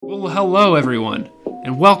Well, hello everyone,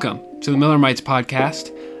 and welcome to the Miller Mites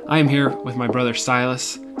podcast. I am here with my brother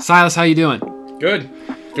Silas. Silas, how you doing? Good.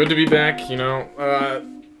 Good to be back.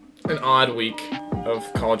 An odd week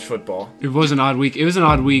of college football. It was an odd week. It was an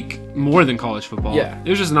odd week more than college football. Yeah. It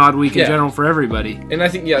was just an odd week in general for everybody. And I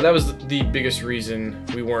think, that was the biggest reason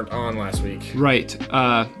we weren't on last week. Right.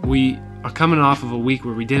 We are coming off of a week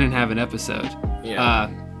where we didn't have an episode. Yeah.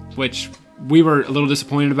 Which we were a little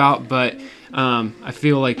disappointed about, but I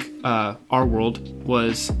feel like our world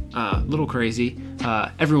was a little crazy.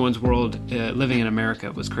 Everyone's world living in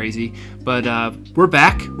America was crazy. But we're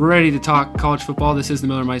back. We're ready to talk college football. This is the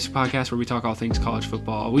Miller Mites podcast where we talk all things college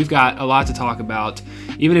football. We've got a lot to talk about.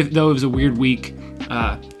 Even though it was a weird week,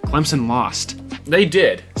 Clemson lost. They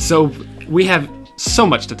did. So we have so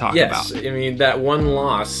much to talk about. Yes. I mean, that one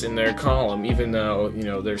loss in their column, even though,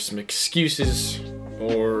 there's some excuses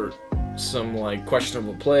or some,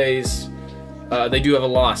 questionable plays, they do have a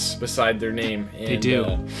loss beside their name. And, they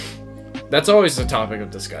do. That's always a topic of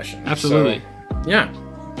discussion. Absolutely. So, yeah.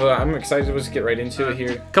 Well, I'm excited to just get right into it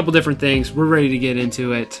here. A couple different things. We're ready to get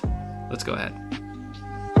into it. Let's go ahead.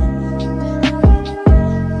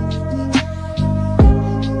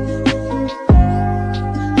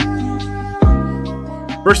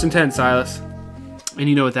 First and 10, Silas. And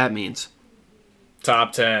you know what that means.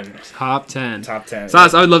 Top 10. Top 10. Top 10.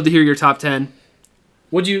 Silas, I would love to hear your top 10.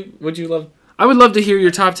 Would you love? I would love to hear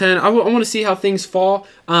your top 10. I want to see how things fall.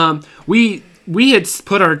 We had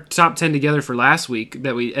put our top 10 together for last week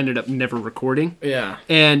that we ended up never recording. Yeah.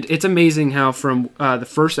 And it's amazing how from the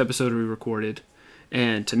first episode we recorded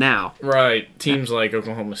and to now. Right. Teams like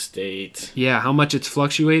Oklahoma State. Yeah, how much it's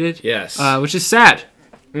fluctuated. Yes. Which is sad.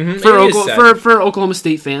 Mm-hmm. For Oklahoma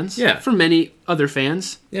State fans. Yeah. For many other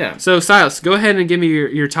fans. Yeah. So, Silas, go ahead and give me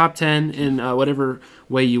your top 10 in whatever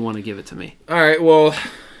way you want to give it to me. All right. Well,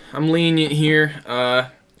 I'm lenient here.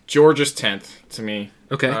 Georgia's 10th to me.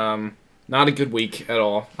 Okay. Not a good week at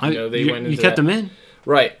all. You kept them in.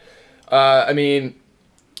 Right. I mean,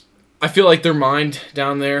 I feel like their mind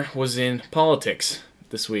down there was in politics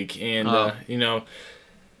this week. And,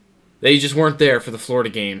 they just weren't there for the Florida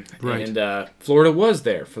game. Right. And Florida was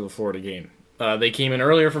there for the Florida game. They came in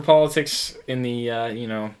earlier for politics in the,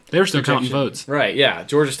 They were still counting votes. Right, yeah.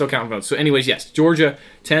 Georgia's still counting votes. So anyways, yes, Georgia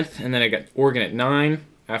 10th, and then I got Oregon at 9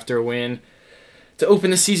 after a win to open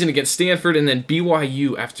the season against Stanford, and then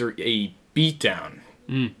BYU after a beatdown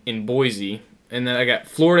in Boise. And then I got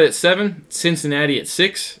Florida at 7, Cincinnati at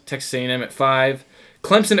 6, Texas A&M at 5,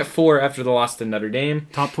 Clemson at 4 after the loss to Notre Dame.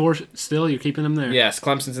 Top 4 still? You're keeping them there? Yes,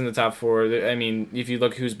 Clemson's in the top 4. I mean, if you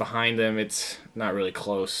look who's behind them, it's not really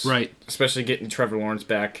close. Right. Especially getting Trevor Lawrence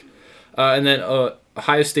back. And then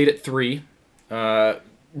Ohio State at 3.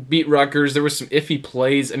 Beat Rutgers. There was some iffy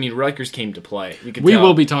plays. I mean, Rutgers came to play. We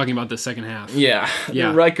will be talking about the second half. Yeah.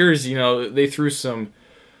 Rutgers, they threw some,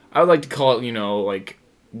 I would like to call it,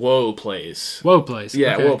 whoa plays. Whoa plays.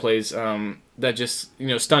 Yeah, okay. Whoa plays that just,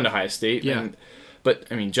 stunned Ohio State. Yeah. But,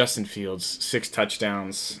 I mean, Justin Fields, 6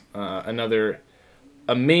 touchdowns. Another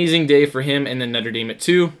amazing day for him. And then Notre Dame at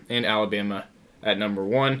 2 and Alabama at number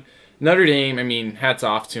 1. Notre Dame, I mean, hats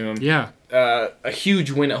off to him. Yeah. A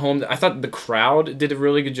huge win at home. I thought the crowd did a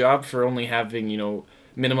really good job for only having,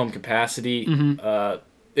 minimum capacity. Mm-hmm.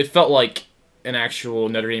 It felt like an actual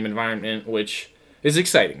Notre Dame environment, which is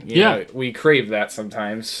exciting. You Yeah. know, we crave that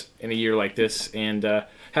sometimes in a year like this. And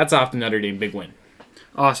hats off to Notre Dame. Big win.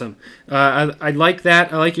 Awesome. I like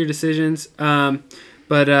that. I like your decisions. But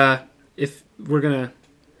if I'm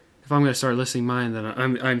gonna start listing mine, then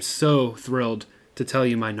I'm so thrilled to tell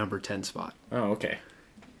you my number 10 spot. Oh, okay.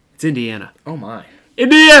 It's Indiana. Oh, my.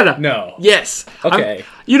 Indiana. No. Yes. Okay.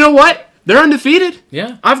 You know what? They're undefeated.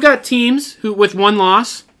 Yeah. I've got teams who with one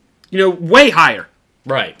loss, way higher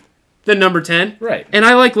Right. than number 10. Right. And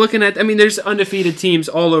I like looking at. I mean, there's undefeated teams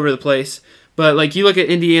all over the place, but you look at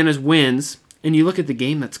Indiana's wins. And you look at the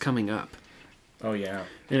game that's coming up. Oh, yeah.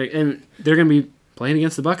 And they're going to be playing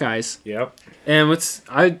against the Buckeyes. Yep. And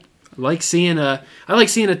I like seeing a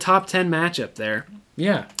top 10 matchup there.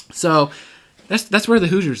 Yeah. So that's where the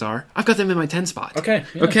Hoosiers are. I've got them in my 10 spot. Okay.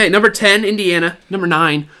 Yeah. Okay, number 10, Indiana. Number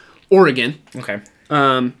 9, Oregon. Okay.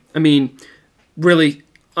 I mean, really,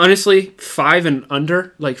 honestly, 5 and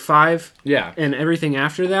under, 5. Yeah. And everything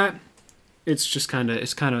after that.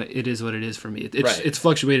 It is what it is for me. It's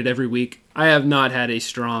fluctuated every week. I have not had a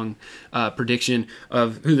strong prediction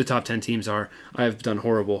of who the top 10 teams are. I have done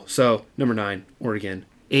horrible. So, number 9, Oregon.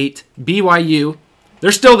 8, BYU.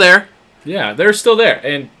 They're still there. Yeah, they're still there.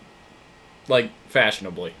 And,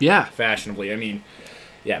 fashionably. Yeah. Fashionably. I mean,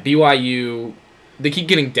 BYU, they keep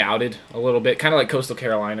getting doubted a little bit. Kind of like Coastal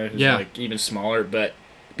Carolina, who's, even smaller. But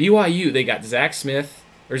BYU, they got Zach Smith,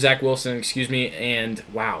 or Zach Wilson, excuse me, and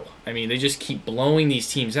wow. I mean, they just keep blowing these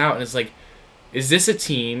teams out, and it's like, is this a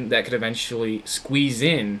team that could eventually squeeze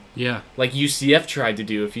in Yeah. like UCF tried to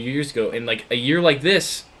do a few years ago? And like a year like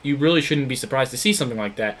this, you really shouldn't be surprised to see something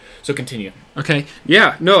like that. So continue. Okay.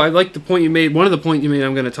 Yeah. No, I like the point you made. One of the points you made,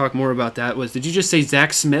 I'm going to talk more about that, was, did you just say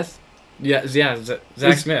Zach Smith? Yeah,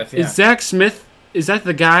 Zach Smith. Yeah. Is Zach Smith, is that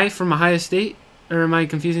the guy from Ohio State? Or am I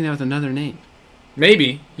confusing that with another name?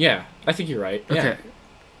 Maybe. Yeah, I think you're right. Yeah. Okay.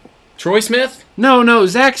 Troy Smith? No,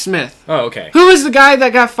 Zach Smith. Oh, okay. Who was the guy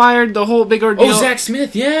that got fired, the whole big ordeal? Oh, Zach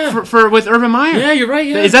Smith, yeah. For with Urban Meyer. Yeah, you're right,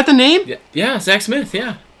 yeah. Is that the name? Yeah, Zach Smith,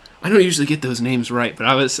 yeah. I don't usually get those names right, but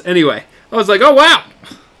I was like, oh, wow.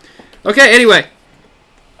 Okay, anyway.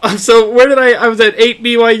 So where did I was at 8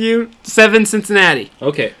 BYU, 7 Cincinnati.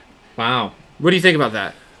 Okay. Wow. What do you think about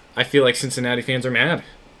that? I feel like Cincinnati fans are mad.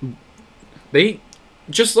 They,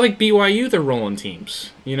 just like BYU, they're rolling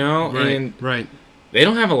teams, you know? And Right. they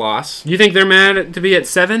don't have a loss. You think they're mad to be at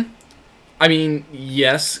 7? I mean,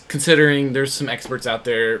 yes, considering there's some experts out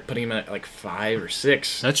there putting them at like 5 or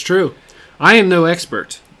 6. That's true. I am no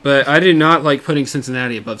expert, but I do not like putting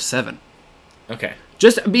Cincinnati above 7. Okay.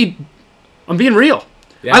 I'm being real.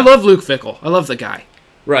 Yeah. I love Luke Fickell. I love the guy.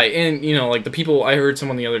 Right, and, you know, like the people, I heard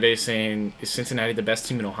someone the other day saying, is Cincinnati the best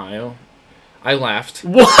team in Ohio? I laughed.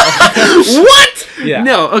 What? What? Yeah.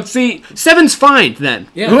 No, see, 7's fine then.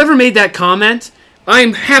 Yeah. Whoever made that comment,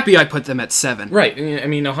 I'm happy I put them at 7. Right, I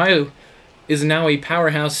mean, Ohio is now a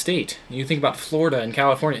powerhouse state. You think about Florida and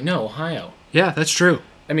California. No, Ohio. Yeah, that's true.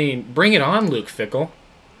 I mean, bring it on, Luke Fickell.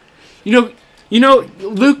 You know,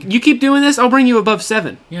 Luke, you keep doing this, I'll bring you above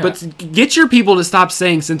 7. Yeah. But get your people to stop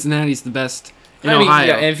saying Cincinnati's the best in Ohio.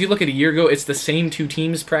 Yeah, and if you look at a year ago, it's the same two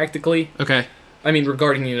teams practically. Okay. I mean,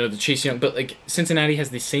 regarding, you know, the Chase Young, but like Cincinnati has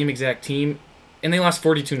the same exact team, and they lost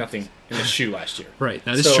 42-0 in the shoe last year. Right,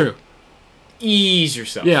 that is So, true. Ease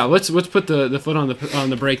yourself. Yeah, let's put the foot on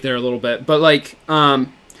the brake there a little bit. But like,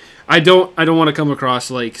 I don't want to come across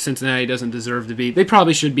like Cincinnati doesn't deserve to be. They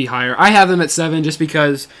probably should be higher. I have them at 7 just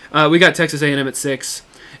because we got Texas A&M at 6,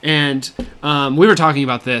 and we were talking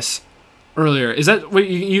about this earlier. Is that what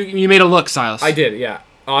you made a look, Silas? I did. Yeah,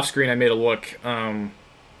 off screen I made a look. A&M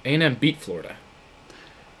beat Florida.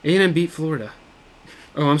 A&M beat Florida.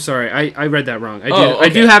 Oh, I'm sorry. I read that wrong. I okay.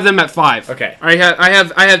 do have them at 5. Okay. I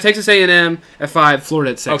have Texas A&M at 5,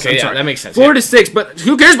 Florida at 6. Okay, I'm yeah, sorry. that makes sense. Florida 6, but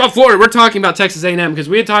who cares about Florida? We're talking about Texas A&M because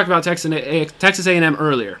we had talked about Texas A&M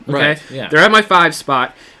earlier. Okay, Right, yeah. They're at my 5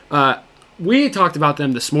 spot. We talked about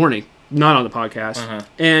them this morning, not on the podcast,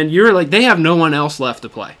 and you were like, they have no one else left to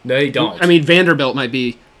play. They don't. I mean, Vanderbilt might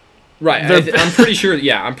be right. I'm pretty sure.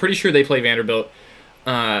 Yeah, I'm pretty sure they play Vanderbilt.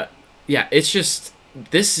 Yeah, it's just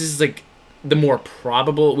this is like the more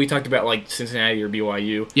probable. We talked about like Cincinnati or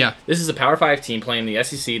BYU. Yeah. This is a Power 5 team playing the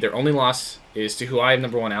SEC. Their only loss is to who I have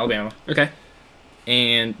number 1, Alabama. Okay.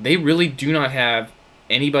 And they really do not have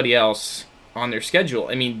anybody else on their schedule.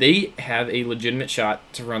 I mean, they have a legitimate shot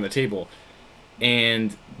to run the table.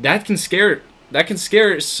 And that can scare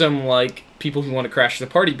some like people who want to crash the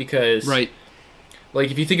party because Right. like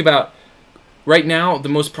if you think about right now, the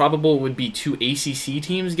most probable would be 2 ACC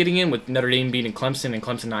teams getting in, with Notre Dame beating Clemson and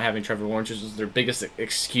Clemson not having Trevor Lawrence, which is their biggest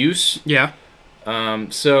excuse. Yeah.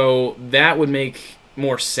 So that would make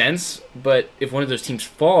more sense. But if one of those teams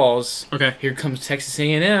falls, Okay. here comes Texas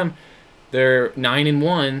A&M. They're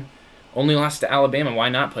 9-1, only lost to Alabama. Why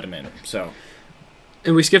not put them in? So.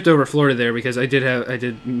 And we skipped over Florida there because I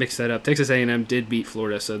did mix that up. Texas A&M did beat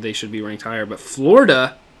Florida, so they should be ranked higher. But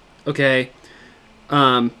Florida, okay,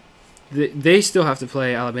 they still have to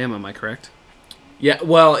play Alabama. Am I correct? Yeah,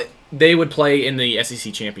 well, they would play in the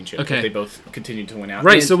SEC championship Okay. if they both continued to win out.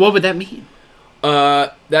 Right. And, So what would that mean?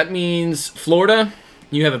 that means Florida,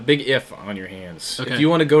 you have a big if on your hands. Okay. If you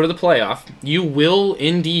want to go to the playoff, you will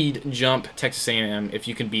indeed jump Texas A&M if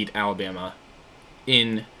you can beat Alabama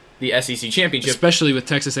in the SEC championship. Especially with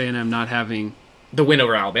Texas A&M not having. The win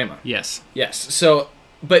over Alabama. Yes. Yes. So,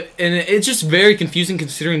 and it's just very confusing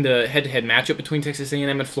considering the head-to-head matchup between Texas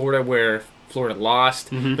A&M and Florida, where Florida lost,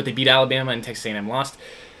 but they beat Alabama and Texas A&M lost.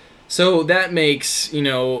 So that makes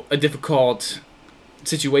a difficult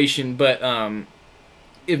situation. But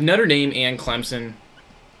if Notre Dame and Clemson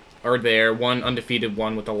are there, one undefeated,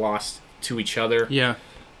 one with a loss to each other, Yeah.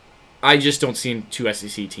 I just don't see 2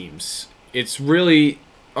 SEC teams. It's really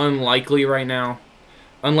unlikely right now,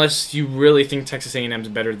 unless you really think Texas A&M is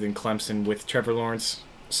better than Clemson with Trevor Lawrence.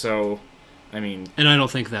 So, I mean... And I don't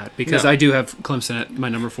think that, because No. I do have Clemson at my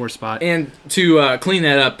number 4 spot. And to clean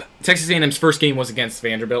that up, Texas A&M's first game was against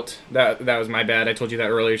Vanderbilt. That was my bad. I told you that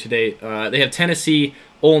earlier today. They have Tennessee,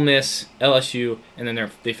 Ole Miss, LSU, and then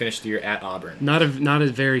they finished the year at Auburn. Not a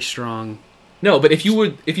very strong No, but if you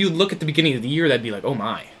look at the beginning of the year, that'd be like, oh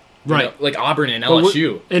my. You Right. know, like Auburn and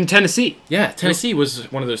LSU. And Tennessee. Yeah, Tennessee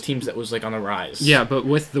was one of those teams that was like on the rise. Yeah, but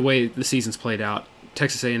with the way the season's played out,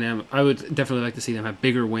 Texas A&M, I would definitely like to see them have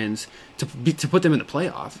bigger wins to put them in the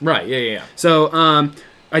playoff. Right, yeah. So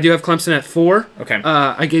I do have Clemson at 4. Okay.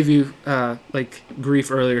 I gave you like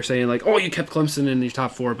grief earlier saying like, oh, you kept Clemson in your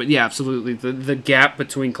top 4, but yeah, absolutely. The gap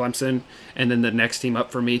between Clemson and then the next team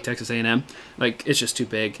up for me, Texas A&M, like it's just too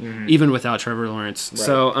big, even without Trevor Lawrence. Right.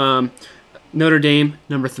 So Notre Dame,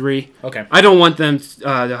 number 3. Okay. I don't want them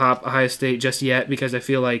to hop Ohio State just yet because I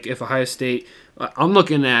feel like if Ohio State, I'm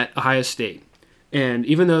looking at Ohio State, and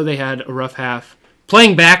even though they had a rough half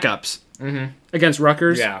playing backups against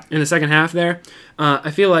Rutgers in the second half there,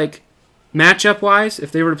 I feel like matchup-wise,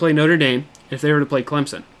 if they were to play Notre Dame, if they were to play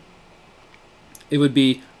Clemson, it would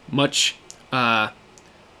be much.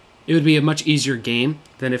 It would be a much easier game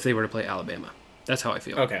than if they were to play Alabama. That's how I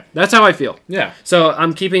feel. Okay. That's how I feel. Yeah. So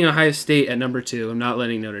I'm keeping Ohio State at number 2. I'm not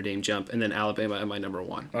letting Notre Dame jump, and then Alabama at my number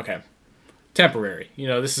 1. Okay. Temporary. You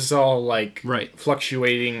know, this is all like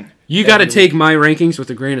fluctuating. You got to take my rankings with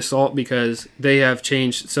a grain of salt because they have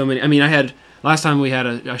changed so many. I mean, last time we had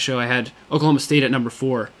a show, I had Oklahoma State at number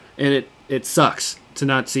 4, and it sucks to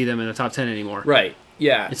not see them in the top 10 anymore. Right.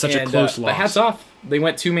 Yeah. It's such a close loss. But hats off. They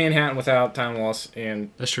went to Manhattan without Tom Loss,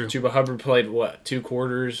 and that's true. Chuba Hubbard played 2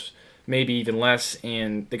 quarters, maybe even less,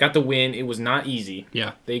 and they got the win. It was not easy.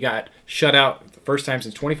 Yeah. They got shut out the first time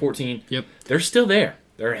since 2014. Yep. They're still there.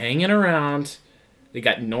 They're hanging around. They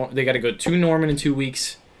got to go to Norman in 2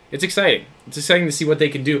 weeks. It's exciting. It's exciting to see what they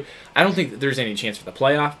can do. I don't think that there's any chance for the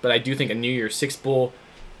playoff, but I do think a New Year's Six Bowl,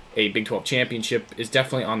 a Big 12 championship, is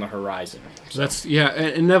definitely on the horizon. So.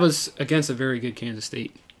 And that was against a very good Kansas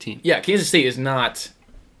State team. Yeah, Kansas State is not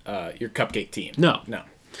your cupcake team. No.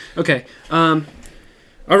 Okay.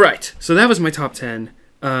 All right. So that was my top 10.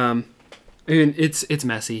 And it's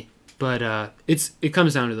messy, but it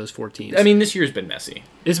comes down to those 4 teams. I mean, this year's been messy.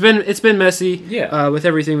 It's been messy. Yeah. With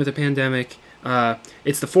everything with the pandemic,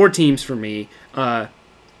 it's the 4 teams for me.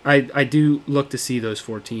 I do look to see those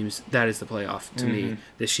 4 teams. That is the playoff to me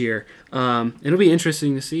this year. It'll be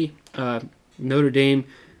interesting to see Notre Dame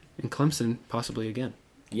and Clemson possibly again.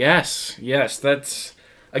 Yes, that's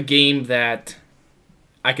a game that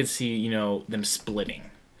I could see, them splitting.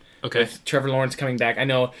 Okay. With Trevor Lawrence coming back. I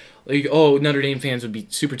know, Notre Dame fans would be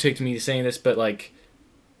super ticked to me saying this, but,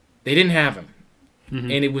 they didn't have him.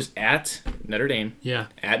 And it was at Notre Dame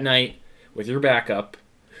at night with your backup,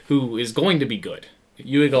 who is going to be good.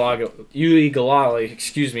 Uiagalelei,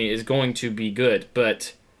 is going to be good,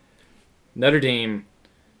 but Notre Dame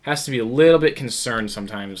has to be a little bit concerned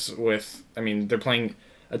sometimes with, they're playing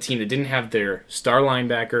a team that didn't have their star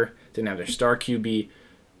linebacker, didn't have their star QB.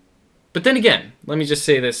 But then again, let me just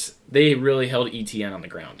say this, they really held ETN on the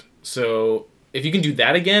ground. So if you can do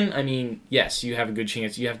that again, yes, you have a good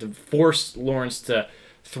chance. You have to force Lawrence to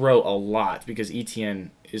throw a lot because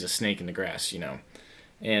ETN is a snake in the grass,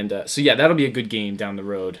 And that'll be a good game down the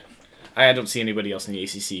road. I don't see anybody else in the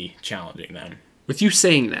ACC challenging them. With you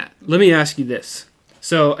saying that, let me ask you this.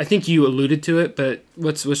 So I think you alluded to it, but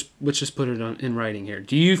let's just put it in writing here.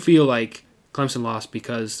 Do you feel like Clemson lost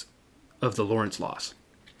because of the Lawrence loss?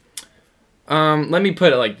 Let me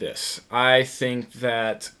put it like this. I think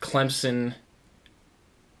that Clemson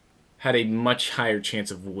had a much higher chance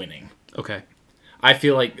of winning. Okay. I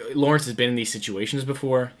feel like Lawrence has been in these situations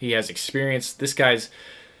before. He has experience. This guy's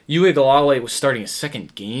Uiagalelei was starting a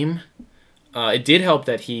second game. It did help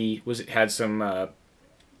that he had some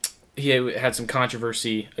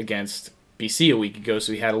controversy against BC a week ago,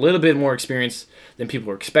 so he had a little bit more experience than people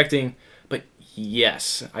were expecting. But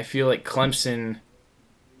yes, I feel like Clemson.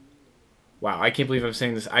 Wow, I can't believe I'm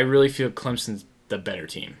saying this. I really feel Clemson's the better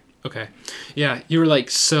team. Okay. Yeah, you were like,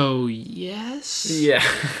 so yes? Yeah.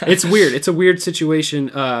 It's weird. It's a weird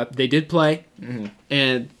situation. They did play,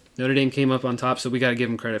 and Notre Dame came up on top, so we got to give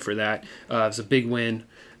them credit for that. It was a big win.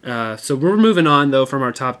 So we're moving on, though, from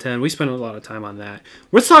our top 10. We spent a lot of time on that.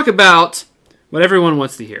 Let's talk about what everyone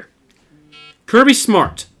wants to hear. Kirby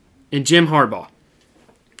Smart and Jim Harbaugh.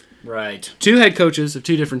 Right. 2 head coaches of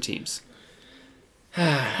 2 different teams.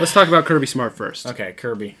 Let's talk about Kirby Smart first. Okay,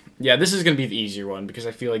 Kirby. Yeah, this is going to be the easier one because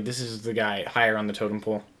I feel like this is the guy higher on the totem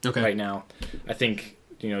pole right now. I think,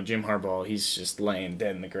 Jim Harbaugh, he's just laying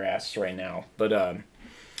dead in the grass right now. But,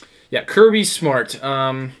 Kirby Smart.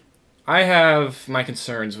 I have my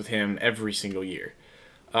concerns with him every single year.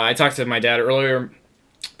 I talked to my dad earlier.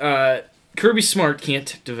 Kirby Smart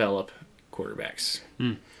can't develop quarterbacks.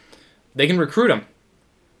 They can recruit them,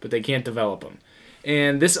 but they can't develop them.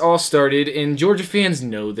 And this all started, and Georgia fans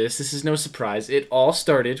know this. This is no surprise. It all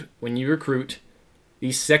started when you recruit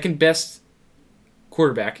the second best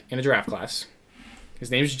quarterback in a draft class. His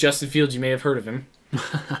name is Justin Fields. You may have heard of him.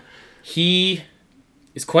 He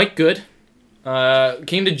is quite good.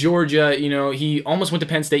 Came to Georgia. He almost went to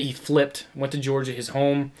Penn State. He flipped. Went to Georgia. His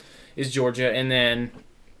home is Georgia. And then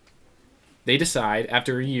they decide,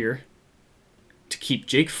 after a year, to keep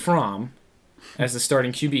Jake Fromm as the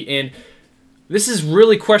starting QB. And this is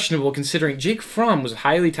really questionable considering Jake Fromm was a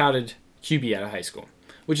highly touted QB out of high school.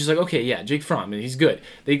 Which is like, okay, yeah, Jake Fromm, he's good.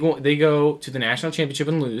 They go to the national championship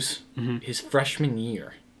and lose his freshman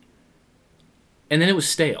year. And then it was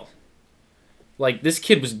stale. Like, this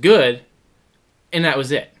kid was good, and that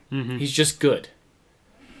was it. Mm-hmm. He's just good.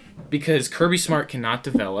 Because Kirby Smart cannot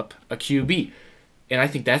develop a QB. And I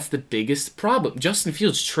think that's the biggest problem. Justin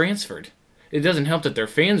Fields transferred. It doesn't help that their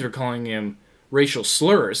fans were calling him racial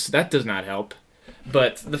slurs. That does not help.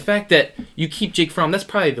 But the fact that you keep Jake Fromm, that's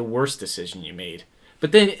probably the worst decision you made.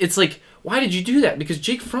 But then it's like, why did you do that? Because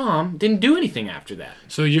Jake Fromm didn't do anything after that.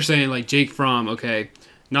 So you're saying, like, Jake Fromm, okay,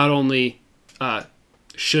 not only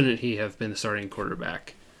shouldn't he have been the starting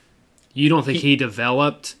quarterback, you don't think he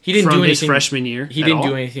developed from his freshman year? He didn't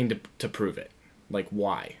do anything to prove it. Like,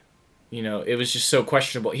 why? It was just so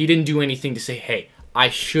questionable. He didn't do anything to say, hey, I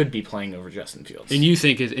should be playing over Justin Fields. And you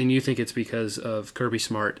think it's because of Kirby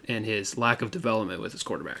Smart and his lack of development with his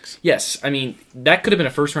quarterbacks? Yes. I mean, that could have been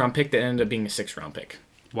a first-round pick that ended up being a sixth-round pick.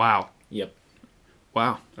 Wow. Yep.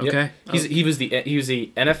 Wow. Okay. Yep. He was the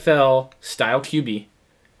NFL style QB.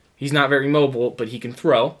 He's not very mobile, but he can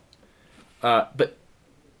throw. But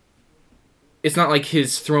it's not like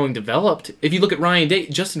his throwing developed. If you look at Ryan Day,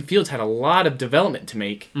 Justin Fields had a lot of development to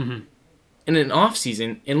make. Mm-hmm. In an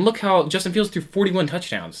offseason, and look how Justin Fields threw 41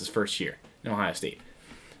 touchdowns his first year in Ohio State.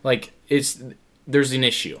 Like, there's an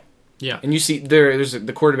issue. Yeah. And you see,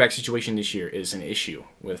 the quarterback situation this year is an issue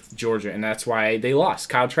with Georgia, and that's why they lost.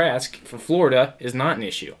 Kyle Trask for Florida is not an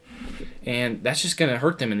issue. And that's just going to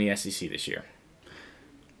hurt them in the SEC this year.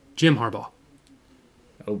 Jim Harbaugh.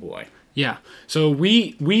 Oh, boy. Yeah. So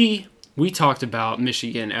we talked about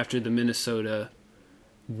Michigan after the Minnesota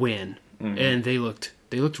win, and they looked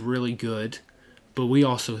really good, but we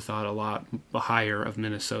also thought a lot higher of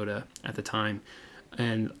Minnesota at the time.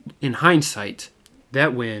 And in hindsight,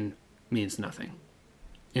 that win means nothing,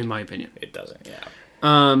 in my opinion. It doesn't,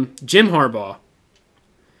 yeah. Jim Harbaugh,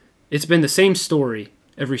 it's been the same story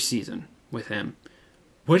every season with him.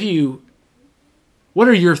 What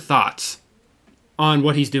are your thoughts on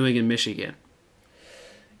what he's doing in Michigan?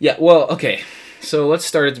 Yeah, well, okay. So let's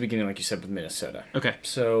start at the beginning, like you said, with Minnesota. Okay.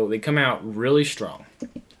 So they come out really strong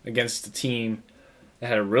against a team that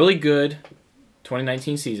had a really good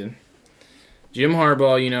 2019 season. Jim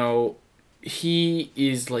Harbaugh, he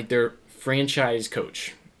is like their franchise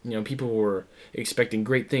coach. People were expecting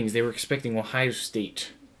great things. They were expecting Ohio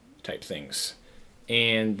State type things.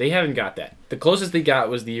 And they haven't got that. The closest they got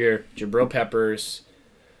was the year Jabril Peppers,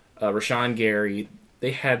 Rashawn Gary.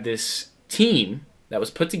 They had this team that was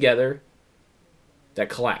put together that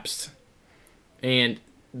collapsed. And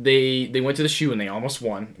they went to the shoe and they almost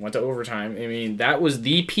won. Went to overtime. I mean, that was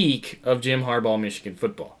the peak of Jim Harbaugh Michigan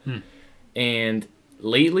football. And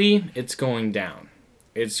lately, it's going down.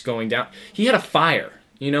 It's going down. He had a fire.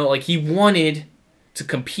 Like he wanted to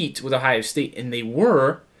compete with Ohio State, and they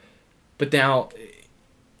were. But now,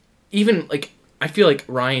 even like I feel like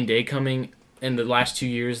Ryan Day coming in the last 2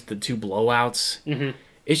 years, the two blowouts,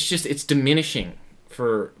 it's diminishing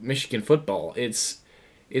for Michigan football. It's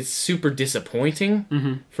super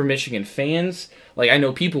disappointing for Michigan fans. Like, I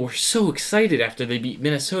know people were so excited after they beat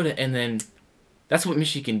Minnesota, and then that's what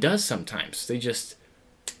Michigan does sometimes. They just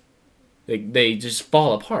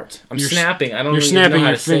fall apart. You're snapping. I don't even know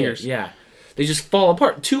how to say it. Yeah. They just fall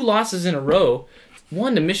apart. 2 losses in a row.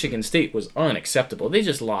 One to Michigan State was unacceptable. They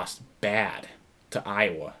just lost bad to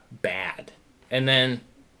Iowa. Bad. And then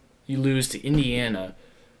you lose to Indiana,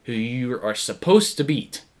 who you are supposed to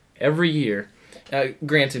beat every year.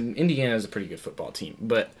 Granted, Indiana is a pretty good football team,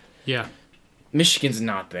 but yeah, Michigan's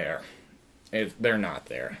not there. They're not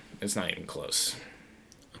there. It's not even close.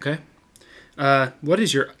 Okay. What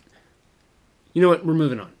is your... You know what? We're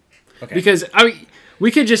moving on. Okay. Because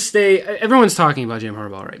we could just stay... Everyone's talking about Jim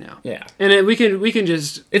Harbaugh right now. Yeah. And we can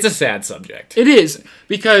just... It's a sad subject. It is,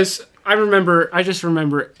 because I just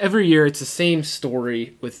remember every year it's the same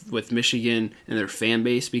story with Michigan and their fan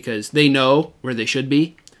base, because they know where they should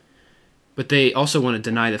be, but they also want to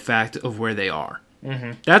deny the fact of where they are.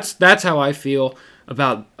 Mm-hmm. That's how I feel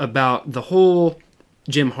about the whole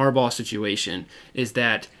Jim Harbaugh situation, is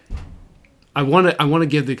that I want to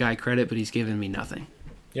give the guy credit, but he's giving me nothing.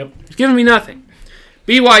 Yep. He's giving me nothing.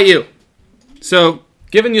 BYU. So,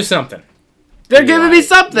 giving you something. They're giving me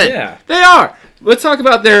something. Yeah. They are. Let's talk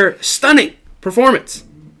about their stunning performance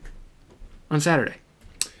on Saturday.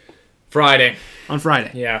 Friday. On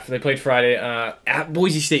Friday. Yeah, they played Friday at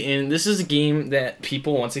Boise State, and this is a game that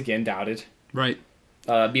people once again doubted. Right.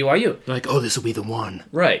 BYU. They're like, oh, this will be the one.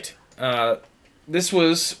 Right. This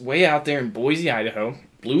was way out there in Boise, Idaho.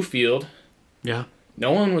 Blue field. Yeah.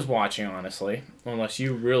 No one was watching, honestly, unless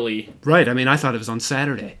you really... Right. I mean, I thought it was on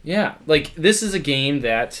Saturday. Yeah. Like, this is a game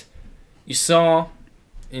that you saw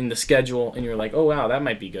in the schedule, and you're like, oh, wow, that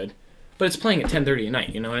might be good. But it's playing at 10:30 at night,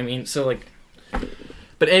 you know what I mean? So, like...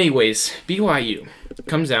 But anyways, BYU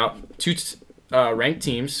comes out, two ranked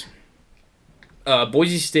teams.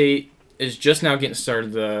 Boise State is just now getting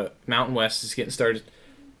started. The Mountain West is getting started.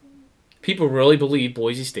 People really believe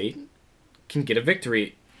Boise State can get a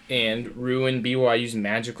victory and ruin BYU's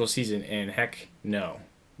magical season, and heck, no.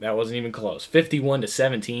 That wasn't even close.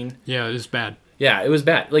 51-17. Yeah, it was bad. Yeah, it was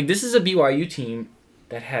bad. Like, this is a BYU team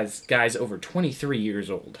that has guys over 23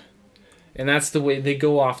 years old. And that's the way they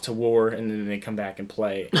go off to war, and then they come back and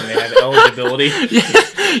play, and they have eligibility.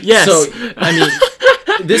 Yes. So, I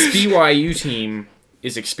mean, this BYU team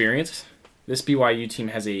is experienced. This BYU team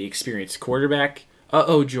has a experienced quarterback.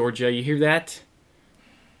 Uh-oh, Georgia, you hear that?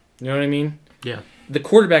 You know what I mean? Yeah. The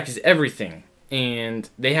quarterback is everything, and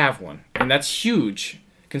they have one. And that's huge,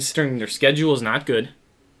 considering their schedule is not good.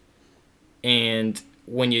 And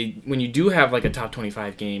when you do have, like, a top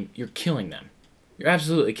 25 game, you're killing them. You're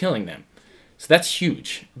absolutely killing them. So that's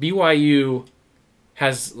huge. BYU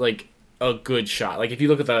has, like, a good shot. Like, if you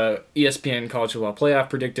look at the ESPN College Football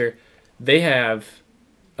Playoff Predictor, they have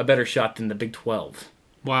a better shot than the Big 12.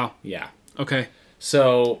 Wow. Yeah. Okay.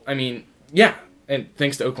 So, I mean, yeah. And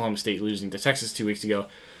thanks to Oklahoma State losing to Texas 2 weeks ago.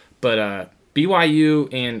 But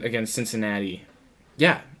BYU and, again, Cincinnati,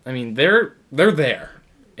 yeah. I mean, they're there,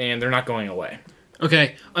 and they're not going away.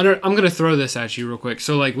 Okay. I'm going to throw this at you real quick.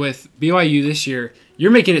 So, like, with BYU this year,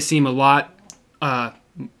 you're making it seem a lot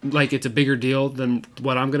like it's a bigger deal than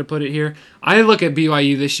what I'm going to put it here. I look at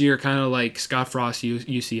BYU this year kind of like Scott Frost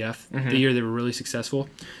UCF, the year they were really successful.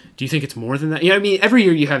 Do you think it's more than that? Yeah, I mean, every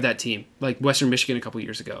year you have that team, like Western Michigan a couple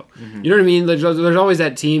years ago. You know what I mean? There's always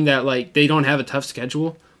that team that, like, they don't have a tough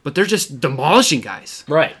schedule, but they're just demolishing guys.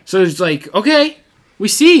 Right. So it's like, okay, we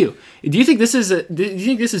see you. Do you think this is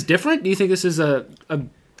different? Do you think this is a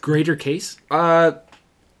greater case?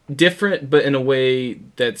 Different, but in a way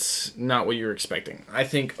that's not what you're expecting. I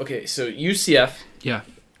think, okay, so UCF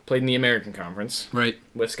played in the American Conference right,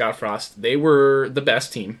 with Scott Frost. They were the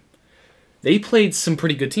best team. They played some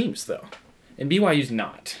pretty good teams, though. And BYU's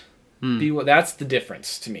not. That's the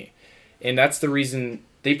difference to me. And that's the reason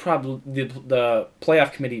they probably the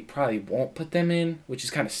playoff committee probably won't put them in, which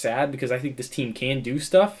is kind of sad because I think this team can do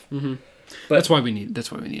stuff. But that's why we need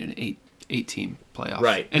an eight team playoff.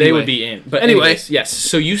 Right. Anyway. They would be in. But anyways, yes.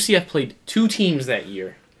 So UCF played two teams that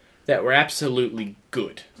year that were absolutely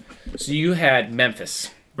good. So you had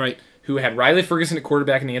Memphis. Right. Who had Riley Ferguson at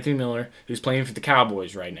quarterback and Anthony Miller, who's playing for the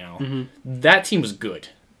Cowboys right now. That team was good.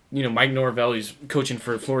 You know, Mike Norvell, who's coaching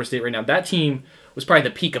for Florida State right now. That team was probably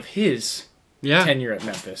the peak of his tenure at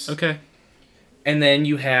Memphis. Okay. And then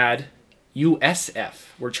you had USF,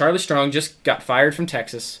 where Charlie Strong just got fired from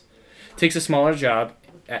Texas, takes a smaller job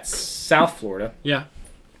at South Florida. Yeah.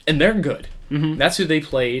 And they're good. That's who they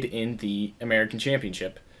played in the American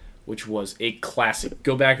Championship, which was a classic.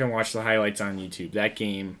 Go back and watch the highlights on YouTube. That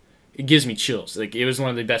game, it gives me chills. Like, it was one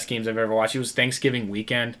of the best games I've ever watched. It was Thanksgiving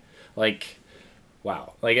weekend. Like,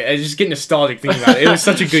 wow. Like, I just get nostalgic thinking about it. It was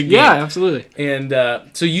such a good game. Yeah, absolutely. And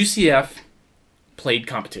so UCF played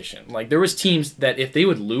competition. Like, there was teams that if they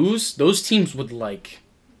would lose, those teams would, like,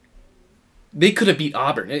 they could have beat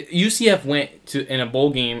Auburn. UCF went to in a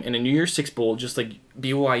bowl game, in a New Year's Six bowl, just like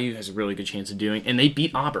BYU has a really good chance of doing, and they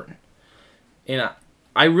beat Auburn. And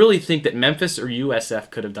I really think that Memphis or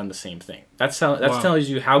USF could have done the same thing. That's telling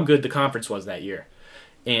you how good the conference was that year.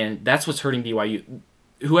 And that's what's hurting BYU.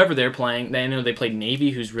 Whoever they're playing, I know they played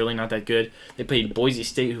Navy, who's really not that good. They played Boise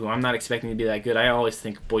State, who I'm not expecting to be that good. I always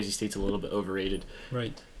think Boise State's a little bit overrated.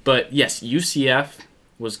 Right. But yes, UCF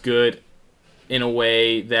was good in a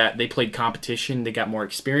way that they played competition. They got more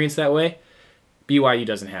experience that way. BYU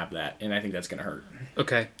doesn't have that, and I think that's going to hurt.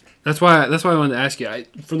 Okay. That's why I wanted to ask you.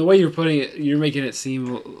 From the way you're putting it, you're making it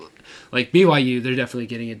seem like BYU, they're definitely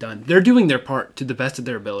getting it done. They're doing their part to the best of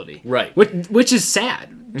their ability. Right. Which is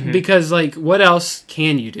sad, because, like, what else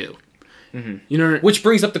can you do? You know, which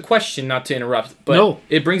brings up the question, not to interrupt, but no.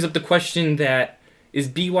 It brings up the question that is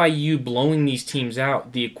BYU blowing these teams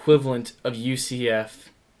out the equivalent of UCF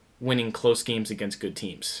winning close games against good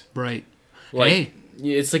teams? Right. Like, hey.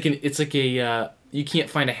 It's like a you can't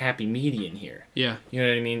find a happy median here. Yeah. You know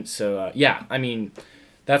what I mean? So yeah, I mean,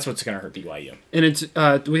 that's what's gonna hurt BYU. And it's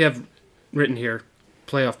we have written here,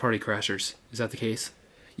 playoff party crashers. Is that the case?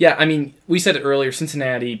 Yeah, I mean, we said it earlier.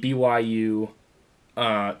 Cincinnati, BYU,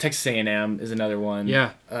 Texas A&M is another one.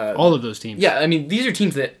 Yeah, all of those teams. Yeah, I mean, these are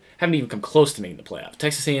teams that haven't even come close to making the playoff.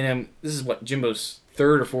 Texas A&M, this is what, Jimbo's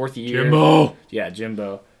third or fourth year. Jimbo! Yeah,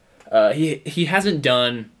 Jimbo. He hasn't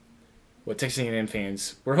done what Texas A&M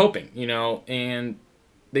fans were hoping, you know, and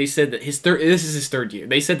they said that this is his third year.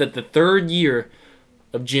 They said that the third year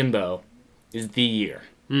of Jimbo is the year.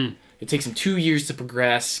 It takes him 2 years to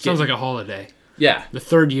progress. Sounds like a holiday. Yeah. The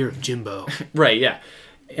third year of Jimbo. Right, yeah.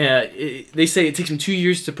 They say it takes him 2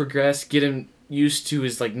 years to progress, get him used to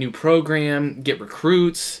his like new program, get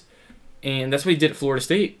recruits, and that's what he did at Florida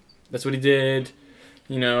State. That's what he did,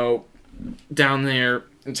 you know, down there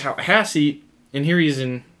in Tallahassee, and here he's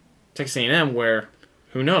in Texas A&M, where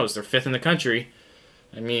who knows? They're fifth in the country.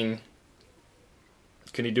 I mean,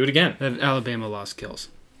 can he do it again? That Alabama loss kills.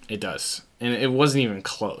 It does. And it wasn't even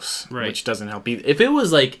close, Right. which doesn't help either. If it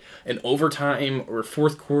was like an overtime or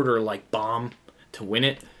fourth quarter like bomb to win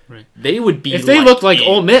it, Right. they would be. If they looked like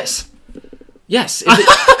Ole Miss, yes,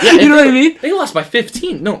 yeah, you know what I mean? They lost by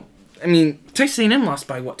 15. No, I mean Texas A&M lost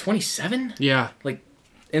by what 27. Yeah. Like,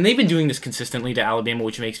 and they've been doing this consistently to Alabama,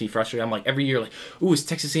 which makes me frustrated. I'm like every year, like, ooh, is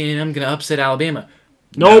Texas A&M gonna upset Alabama?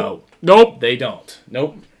 Nope. No, Nope. they don't.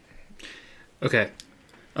 Nope. Okay.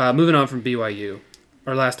 Moving on from BYU,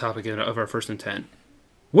 our last topic of our first and 10.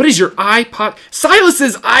 What is your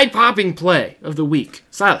Silas's eye-popping play of the week?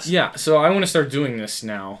 Silas. Yeah, so I want to start doing this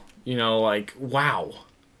now. You know, like, wow,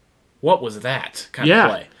 what was that kind of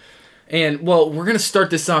play? And, well, we're going to start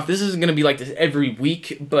this off. This isn't going to be like this every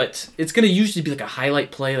week, but it's going to usually be like a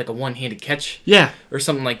highlight play, like a one-handed catch. Yeah. Or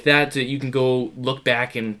something like that you can go look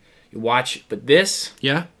back and watch. But this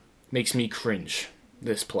Yeah. makes me cringe,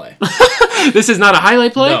 this play. This is not a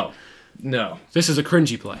highlight play? No. This is a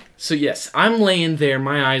cringy play. So, yes, I'm laying there.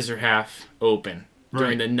 My eyes are half open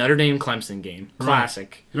during the Notre Dame-Clemson game.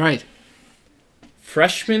 Classic. Right.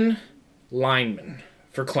 Freshman lineman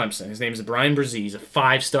for Clemson. His name is Brian Brzee. He's a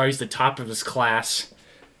 5-star. He's the top of his class.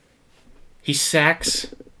 He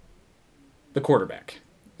sacks the quarterback.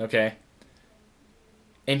 Okay?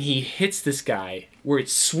 And he hits this guy where it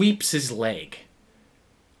sweeps his leg.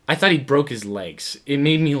 I thought he broke his legs. It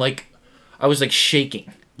made me I was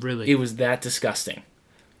shaking. Really? It was that disgusting.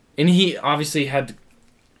 And he obviously had to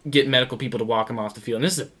get medical people to walk him off the field. And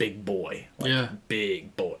this is a big boy.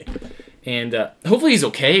 Big boy. And hopefully he's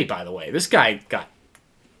okay, by the way. This guy got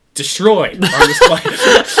destroyed on this play.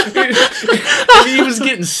 He was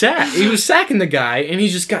getting sacked. He was sacking the guy, and he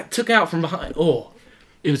just got took out from behind. Oh.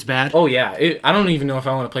 It was bad? Oh, yeah. I don't even know if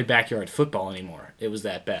I want to play backyard football anymore. It was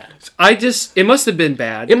that bad. It must have been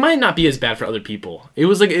bad. It might not be as bad for other people. It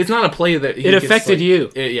was it's not a play that... It affected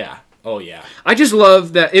you. Yeah. Oh, yeah. I just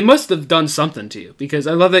love that it must have done something to you, because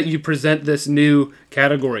I love that you present this new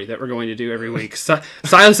category that we're going to do every week.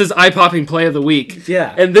 Silas's eye-popping play of the week.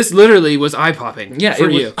 Yeah. And this literally was eye-popping for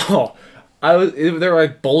you. Oh, they were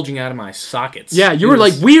bulging out of my sockets. Yeah, you were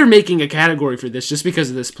we are making a category for this just because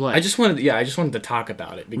of this play. I just wanted to talk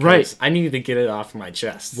about it because I needed to get it off my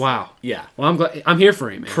chest. Wow. Yeah. Well, I'm glad. I'm here for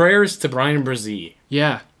you, man. Prayers to Brian Brzee.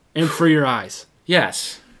 Yeah, and for your eyes.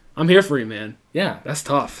 Yes. I'm here for you, man. Yeah. That's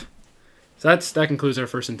tough. So that concludes our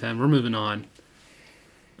first and 10. We're moving on.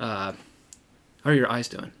 How are your eyes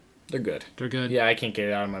doing? They're good. They're good? Yeah, I can't get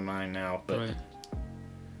it out of my mind now, but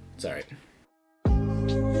it's all right.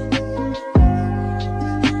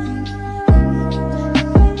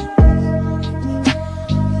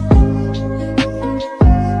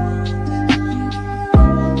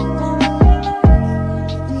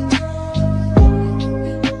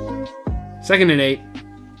 Second and 8.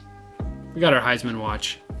 We got our Heisman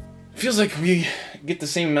watch. Feels like we get the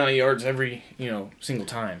same amount of yards every, single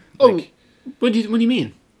time. Oh, what do you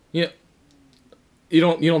mean? Yeah. You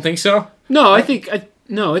don't think so? No,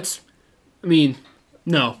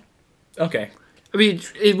 no. Okay. I mean,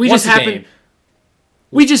 we just happened.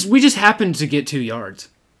 We just happened to get 2 yards.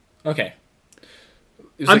 Okay.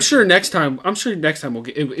 I'm sure next time we'll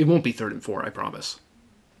get it won't be 3rd and 4. I promise.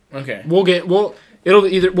 Okay. We'll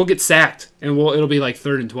get sacked and it'll be like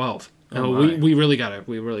 3rd and 12. And we really gotta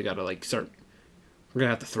start. We're gonna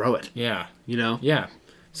have to throw it. Yeah. Yeah.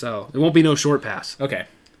 So it won't be no short pass. Okay.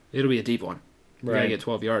 It'll be a deep one. We're Right. gonna get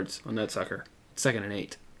 12 yards on that sucker. 2nd and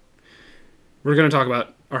 8. We're gonna talk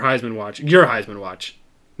about our Heisman watch. Your Heisman watch.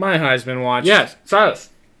 My Heisman watch. Yes, Silas.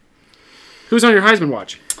 Who's on your Heisman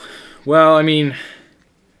watch? Well, I mean,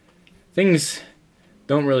 things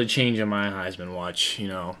don't really change on my Heisman watch,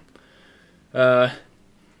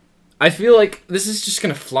 I feel like this is just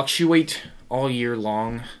going to fluctuate all year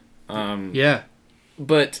long. Yeah.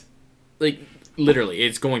 But, literally,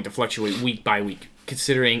 it's going to fluctuate week by week.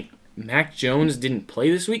 Considering Mac Jones didn't play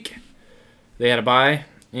this week, they had a bye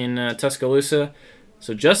in Tuscaloosa,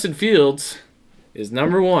 so Justin Fields is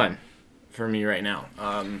number one for me right now.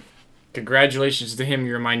 Congratulations to him.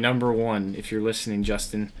 You're my number one if you're listening,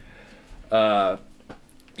 Justin. I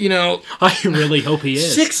really hope he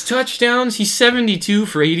is. 6 touchdowns. He's 72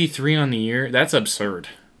 for 83 on the year. That's absurd.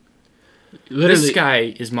 Literally, This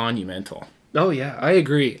guy is monumental. Oh yeah, I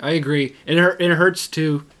agree. And it hurts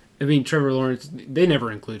too. I mean, Trevor Lawrence. They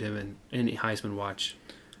never include him in any Heisman watch.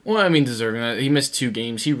 Well, I mean, deserving that. He missed 2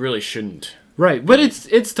 games. He really shouldn't. Right, but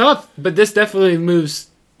it's tough. But this definitely moves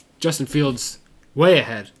Justin Fields way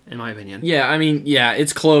ahead, in my opinion. Yeah, I mean, yeah,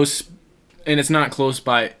 it's close, and it's not close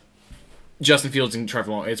by Justin Fields and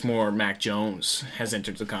Trevor Lawrence. It's more Mac Jones has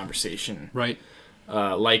entered the conversation. Right.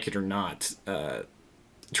 Like it or not.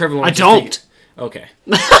 Trevor Lawrence. I don't. Okay.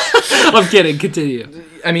 I'm kidding. Continue.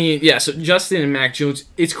 I mean, yeah, so Justin and Mac Jones,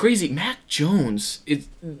 it's crazy. Mac Jones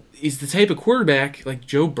is the type of quarterback, like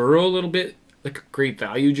Joe Burrow a little bit, like a great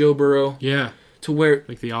value Joe Burrow, Yeah, to where,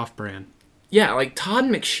 like the off-brand. yeah, like Todd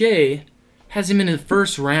McShay has him in the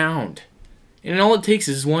first round. And all it takes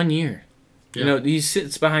is 1 year. Yeah. He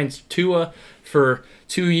sits behind Tua for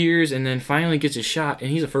 2 years and then finally gets a shot,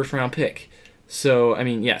 and he's a first-round pick. So, I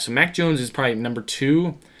mean, yeah, so Mac Jones is probably number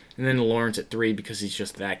 2, and then Lawrence at 3 because he's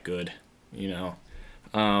just that good,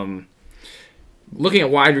 Looking at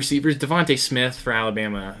wide receivers, Devontae Smith for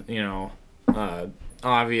Alabama,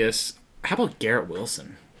 obvious. How about Garrett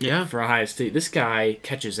Wilson? Yeah. For Ohio State. This guy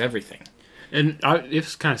catches everything. And it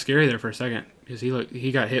was kind of scary there for a second because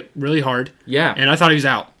he got hit really hard. Yeah. And I thought he was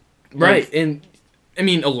out. Right. And, I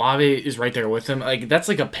mean, Olave is right there with him. Like, that's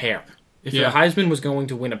like a pair. If Yeah. Heisman was going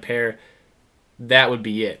to win a pair, that would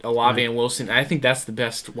be it. Olave and Wilson. I think that's the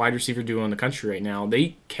best wide receiver duo in the country right now.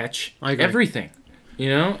 They catch everything,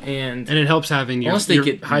 and it helps having your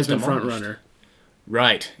get Heisman demolished. front runner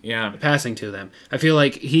right, yeah. passing to them. I feel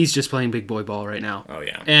like he's just playing big boy ball right now. Oh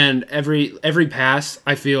yeah. And every pass,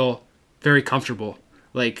 I feel very comfortable,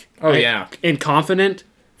 and confident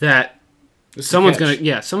that someone's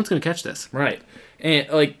gonna catch this. Right, and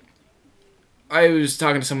like I was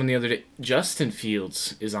talking to someone the other day. Justin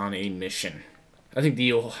Fields is on a mission. I think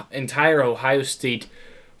the entire Ohio State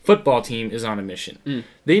football team is on a mission.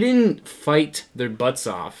 They didn't fight their butts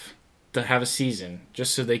off to have a season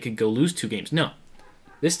just so they could go lose 2 games. No.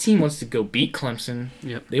 This team wants to go beat Clemson.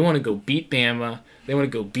 Yep. They want to go beat Bama. They want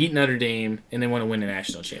to go beat Notre Dame. And they want to win a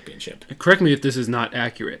national championship. Correct me if this is not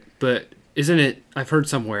accurate, but isn't it? I've heard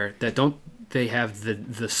somewhere that don't they have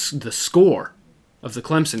the score of the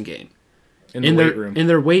Clemson game In the weight room. In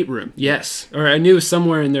their weight room, yes. Or I knew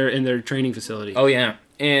somewhere in their training facility. Oh, yeah.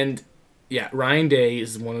 And, yeah, Ryan Day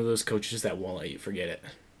is one of those coaches that won't let you forget it.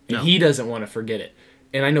 And he doesn't want to forget it.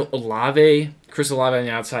 And I know Chris Olave on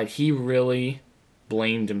the outside, he really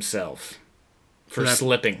blamed himself for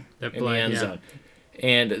slipping in the end zone.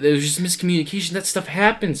 And there was just miscommunication. That stuff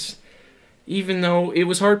happens, even though it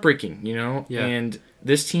was heartbreaking, Yeah. And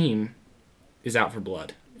this team is out for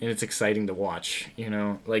blood. And it's exciting to watch,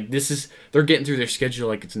 Like, they're getting through their schedule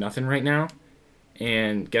like it's nothing right now.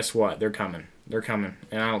 And guess what? They're coming.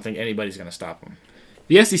 And I don't think anybody's going to stop them.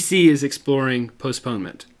 The SEC is exploring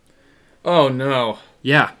postponement. Oh, no.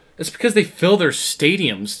 Yeah. It's because they fill their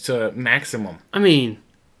stadiums to maximum. I mean,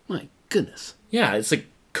 my goodness. Yeah, it's like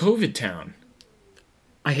COVID town.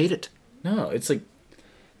 I hate it. No, it's like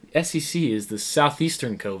SEC is the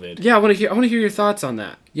southeastern COVID. Yeah, I want to hear your thoughts on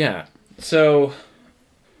that. Yeah. So,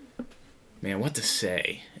 man, what to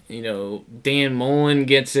say? Dan Mullen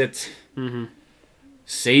gets it. Mm-hmm.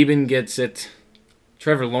 Saban gets it.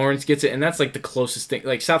 Trevor Lawrence gets it, and that's like the closest thing.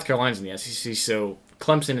 Like South Carolina's in the SEC, so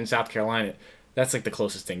Clemson and South Carolina, that's like the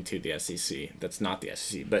closest thing to the SEC. That's not the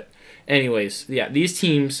SEC, but anyways, yeah, these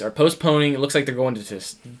teams are postponing. It looks like they're going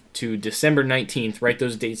to December 19th. Write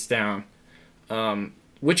those dates down,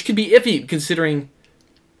 which could be iffy considering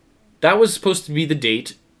that was supposed to be the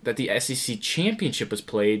date that the SEC championship was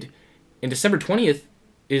played, and December 20th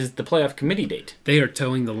is the playoff committee date. They are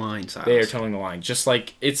towing the line, Silas. They are towing the line. Just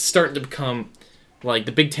like it's starting to become like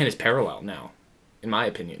the Big Ten is parallel now, in my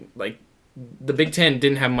opinion. Like the Big Ten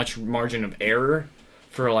didn't have much margin of error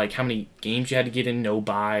for like how many games you had to get in, no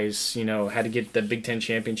buys, had to get the Big Ten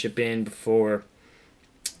championship in before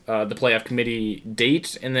the playoff committee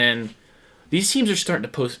date. And then these teams are starting to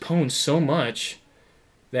postpone so much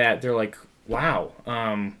that they're like, wow,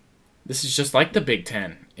 this is just like the Big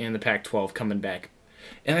Ten and the Pac-12 coming back.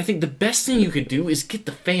 And I think the best thing you could do is get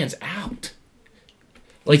the fans out.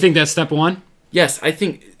 You think that's step one? Yes, I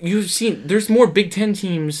think you've seen there's more Big Ten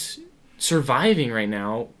teams surviving right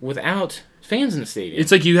now without fans in the stadium.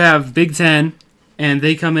 It's like you have Big Ten, and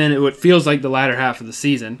they come in at what feels like the latter half of the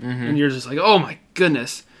season, and you're just like, oh my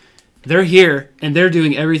goodness, they're here and they're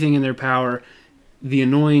doing everything in their power.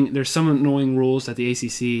 There's some annoying rules that the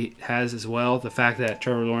ACC has as well. The fact that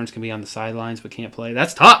Trevor Lawrence can be on the sidelines but can't play,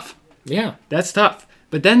 that's tough. Yeah. That's tough.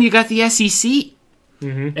 But then you got the SEC,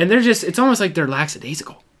 and it's almost like they're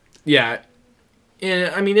lackadaisical. Yeah.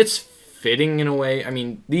 And, I mean, it's fitting in a way. I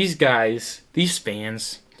mean, these guys, these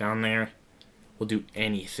fans down there will do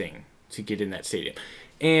anything to get in that stadium.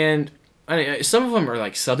 And some of them are,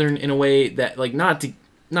 like, Southern in a way that, like, not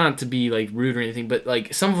to be, like, rude or anything, but,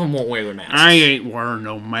 like, some of them won't wear their masks. I ain't wearing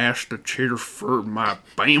no mask to cheer for my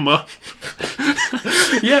Bama.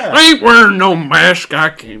 Yeah. I ain't wearing no mask. I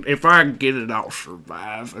can't. If I get it, I'll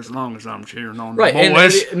survive as long as I'm cheering on the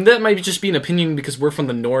boys. And that might just be an opinion because we're from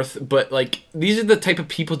the North, but, like, these are the type of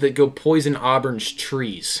people that go poison Auburn's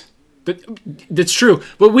trees. But that's true.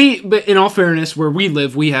 But in all fairness, where we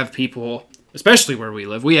live, we have people, especially where we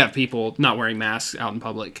live, we have people not wearing masks out in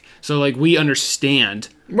public. So, like, we understand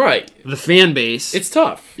the fan base. It's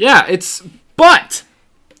tough. Yeah, but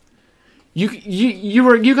you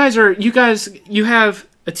have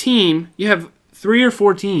a team, you have 3 or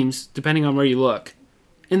 4 teams, depending on where you look,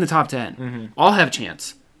 in the top 10. All have a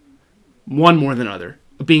chance. One more than other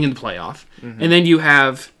of being in the playoff. And then you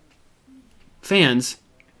have fans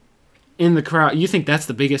in the crowd. You think that's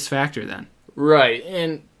the biggest factor then? Right.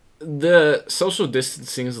 And the social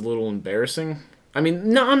distancing is a little embarrassing. I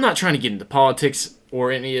mean, no, I'm not trying to get into politics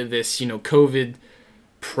or any of this, COVID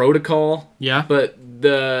protocol. Yeah. But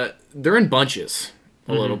they're in bunches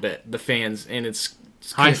a little bit, the fans, and it's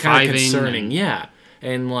kind of concerning. Yeah.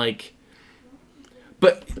 And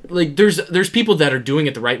but there's people that are doing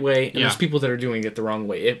it the right way, and there's people that are doing it the wrong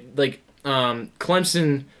way.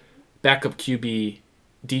 Clemson backup QB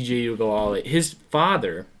DJ Uiagalelei, his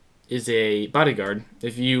father is a bodyguard.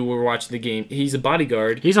 If you were watching the game, he's a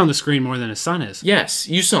bodyguard. He's on the screen more than his son is. Yes,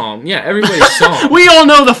 you saw him. Yeah, everybody saw him. We all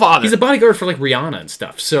know the father. He's a bodyguard for, like, Rihanna and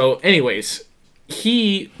stuff. So, anyways,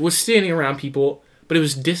 he was standing around people, but it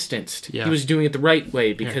was distanced. Yeah. He was doing it the right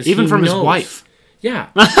way because even from knows. his wife. Yeah.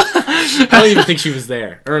 I don't even think she was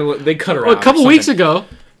there. Or they cut her out. A couple weeks ago.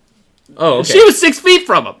 Oh, okay. She was 6 feet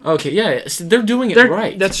from him. Okay, yeah. So they're doing it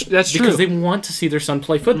right. That's true. Because they want to see their son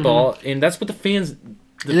play football, and that's what the fans...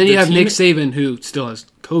 And then you have Nick Saban, who still has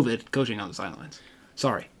COVID, coaching on the sidelines.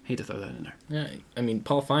 Sorry. Hate to throw that in there. Yeah, I mean,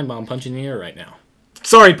 Paul Feinbaum punching the air right now.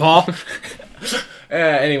 Sorry, Paul.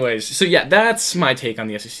 Anyways, so yeah, that's my take on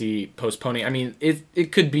the SEC postponing. I mean,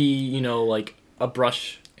 it could be, like a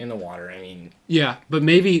brush in the water. I mean... Yeah, but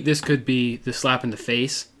maybe this could be the slap in the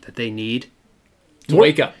face that they need. To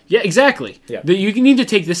wake up. Yeah, exactly. Yeah. You need to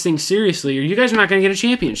take this thing seriously, or you guys are not going to get a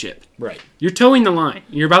championship. Right. You're towing the line.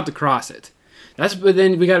 You're about to cross it. But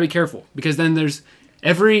then we got to be careful, because then there's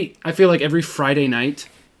I feel like every Friday night,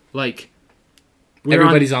 like...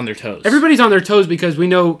 Everybody's on their toes. Everybody's on their toes because we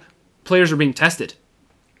know players are being tested.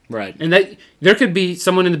 Right. And that there could be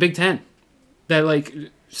someone in the Big Ten that, like,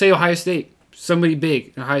 say Ohio State, somebody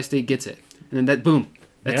big, Ohio State gets it. And then boom,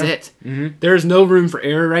 that's it. Mm-hmm. There is no room for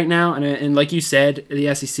error right now. And like you said,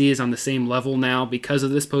 the SEC is on the same level now because of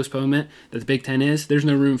this postponement that the Big Ten is. There's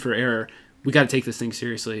no room for error. We got to take this thing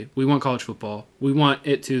seriously. We want college football. We want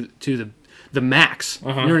it to the max. You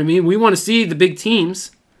know what I mean? We want to see the big teams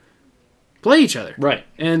play each other. Right.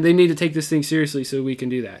 And they need to take this thing seriously so we can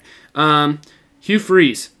do that. Hugh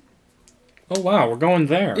Freeze. Oh, wow. We're going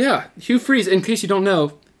there. Yeah. Hugh Freeze, in case you don't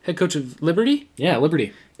know, head coach of Liberty. Yeah,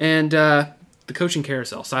 Liberty. And the coaching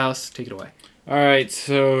carousel. Silas, take it away. All right.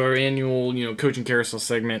 So our annual, coaching carousel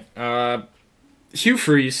segment. Hugh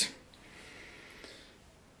Freeze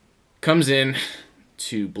comes in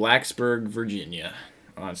to Blacksburg, Virginia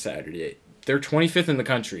on Saturday. They're 25th in the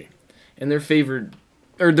country, and they're favored,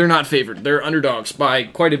 or they're not favored. They're underdogs by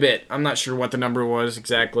quite a bit. I'm not sure what the number was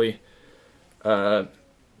exactly.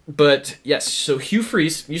 But, yes, so Hugh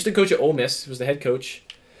Freeze used to coach at Ole Miss. He was the head coach,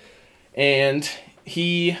 and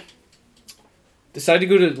he decided to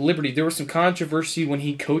go to Liberty. There was some controversy when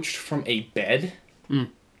he coached from a bed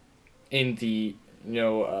in the,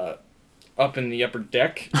 up in the upper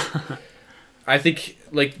deck. I think,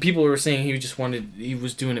 people were saying he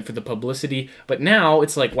was doing it for the publicity, but now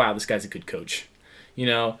it's like, wow, this guy's a good coach,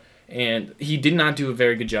 and he did not do a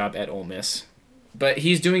very good job at Ole Miss, but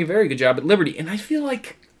he's doing a very good job at Liberty, and I feel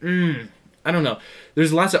like, I don't know,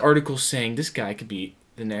 there's lots of articles saying this guy could be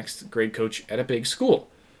the next great coach at a big school,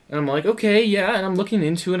 and I'm like, okay, yeah, and I'm looking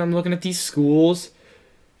into it, I'm looking at these schools,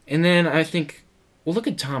 and then I think, well, look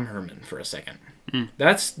at Tom Herman for a second.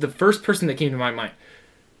 That's the first person that came to my mind.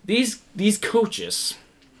 These coaches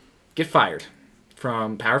get fired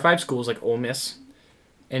from Power 5 schools like Ole Miss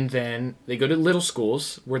and then they go to little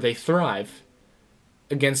schools where they thrive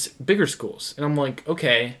against bigger schools. And I'm like,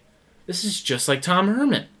 okay, this is just like Tom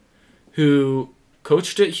Herman, who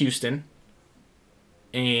coached at Houston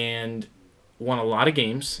and won a lot of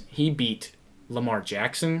games. He beat Lamar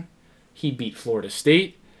Jackson. He beat Florida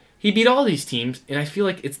State. He beat all these teams, and I feel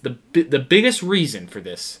like it's the biggest reason for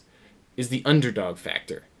this is the underdog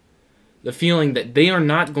factor. The feeling that they are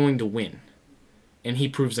not going to win, and he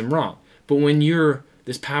proves them wrong. But when you're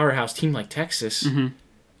this powerhouse team like Texas,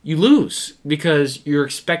 you lose because you're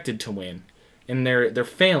expected to win, and they're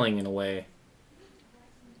failing in a way.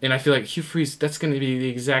 And I feel like Hugh Freeze, that's going to be the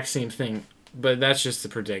exact same thing, but that's just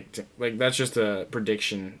that's just a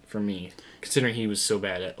prediction for me, considering he was so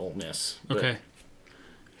bad at Ole Miss. But Okay.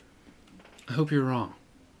 I hope you're wrong.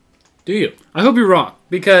 do you? I hope you're wrong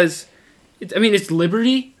because, it's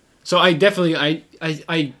Liberty, so I definitely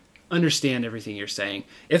I understand everything you're saying.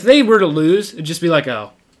 If they were to lose, it'd just be like,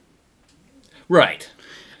 oh, Right.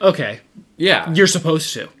 okay, Yeah. you're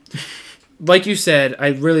supposed to. Like you said, I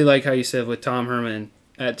really like how you said with Tom Herman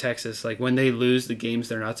at Texas, like when they lose the games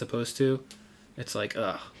they're not supposed to, it's like,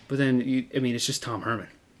 ugh. But then, it's just Tom Herman.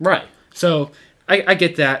 Right. So I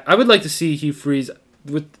get that. I would like to see Hugh Freeze,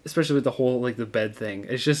 especially with the whole the bed thing.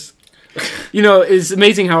 It's just, it's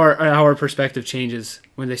amazing how our perspective changes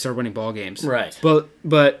when they start winning ball games. Right. But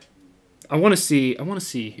I want to see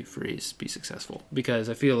Hugh Freeze be successful because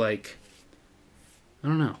I feel like, I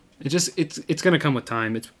don't know. It's gonna come with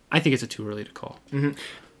time. I think it's too early to call.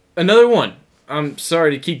 Another one. I'm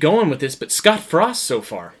sorry to keep going with this, but Scott Frost so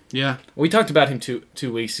far. Yeah, We talked about him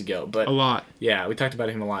two weeks ago, but a lot. yeah, we talked about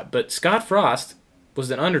him a lot. But Scott Frost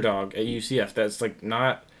was an underdog at UCF. That's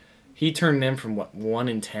not. He turned them from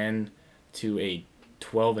 1-10 to a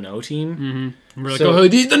 12-0 team. Mm-hmm. We're like, So- oh,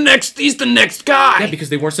 he's the next guy. Yeah, because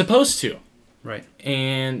they weren't supposed to, Right.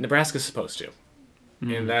 and Nebraska's supposed to,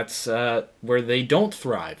 and that's where they don't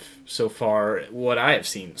thrive so far. What I have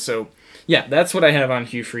seen. So yeah, that's what I have on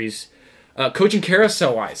Hugh Freeze. Coaching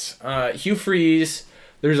carousel wise, Hugh Freeze.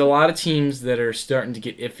 There's a lot of teams that are starting to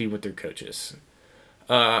get iffy with their coaches.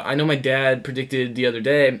 I know my dad predicted the other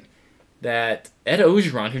day that Ed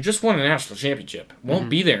Ogeron, who just won a national championship, won't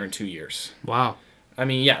be there in 2 years. Wow. I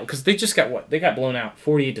mean, yeah, because they just got They got blown out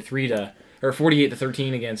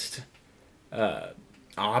 48-13 against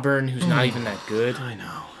Auburn, who's not even that good. I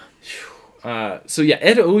know. So yeah,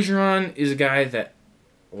 Ed Ogeron is a guy that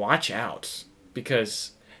watch out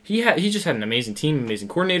because he just had an amazing team, amazing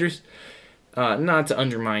coordinators. Not to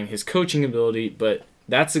undermine his coaching ability, but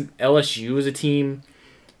LSU is a team.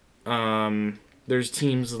 There's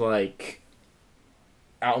teams like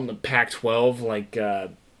out in the Pac-12, like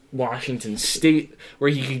Washington State,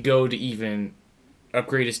 where he could go to even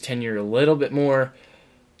upgrade his tenure a little bit more.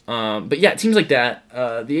 But yeah, teams like that.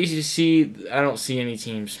 The ACC, I don't see any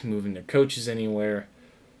teams moving their coaches anywhere.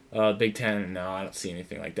 Big Ten, no, I don't see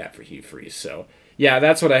anything like that for Hugh Freeze. So yeah,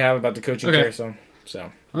 that's what I have about the coaching carousel.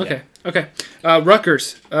 So Okay.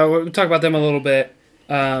 Rutgers. We'll talk about them a little bit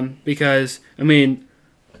because at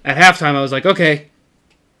halftime I was like, okay,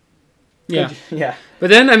 yeah. yeah. But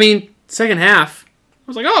then second half, I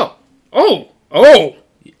was like, oh,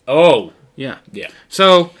 yeah. Yeah.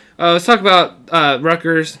 So let's talk about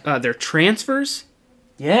Rutgers. Their transfers.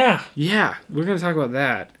 Yeah. Yeah, we're gonna talk about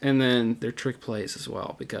that, and then their trick plays as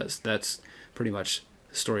well because that's pretty much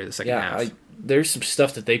the story of the second half. There's some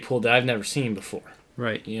stuff that they pulled that I've never seen before.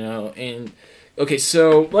 Right. And okay,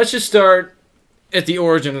 so let's just start at the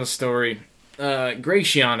origin of the story. Greg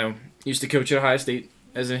Schiano used to coach at Ohio State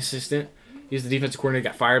as an assistant. He was the defensive coordinator,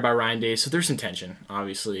 got fired by Ryan Day, so there's some tension,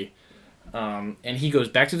 obviously. And he goes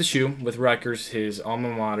back to the shoe with Rutgers, his alma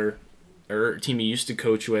mater, or team he used to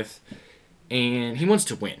coach with, and he wants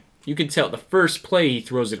to win. You can tell the first play he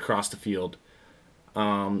throws it across the field,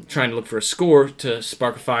 trying to look for a score to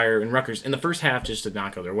spark a fire in Rutgers. In the first half, just did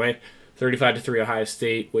not go their way. 35-3 Ohio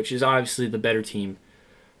State, which is obviously the better team.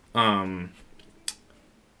 But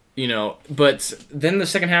then the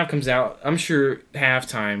second half comes out. I'm sure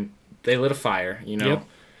halftime they lit a fire, Yep.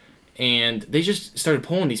 And they just started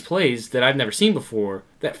pulling these plays that I've never seen before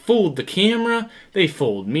that fooled the camera. They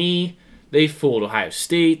fooled me. They fooled Ohio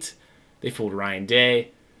State. They fooled Ryan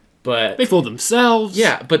Day. But They fooled themselves.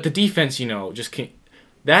 yeah, but the defense, just can't.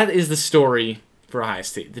 That is the story for Ohio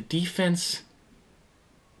State. The defense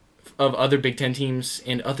of other Big Ten teams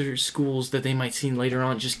and other schools that they might see later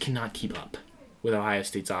on just cannot keep up with Ohio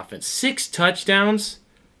State's offense. 6 touchdowns.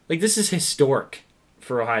 This is historic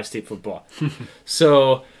for Ohio State football.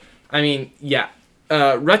 So,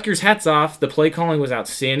 Rutgers, hats off. The play calling was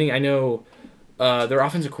outstanding. I know their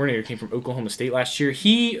offensive coordinator came from Oklahoma State last year.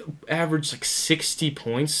 He averaged 60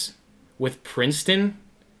 points with Princeton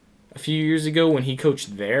a few years ago when he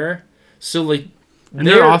coached there. So, like, And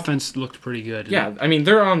their offense looked pretty good. Yeah, I mean,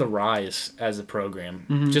 they're on the rise as a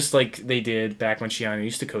program, just like they did back when Shiano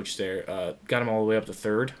used to coach there. Got them all the way up to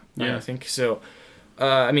third, I think. So,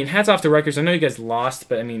 I mean, hats off to Rutgers. I know you guys lost,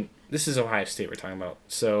 but, I mean, this is Ohio State we're talking about.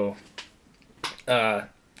 So,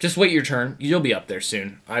 just wait your turn. You'll be up there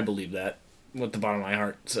soon. I believe that with the bottom of my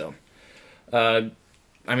heart. So, I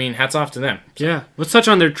mean, hats off to them. Yeah. Let's touch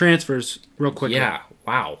on their transfers real quickly. Yeah,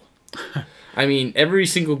 wow. I mean, every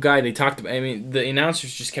single guy they talked about, I mean, the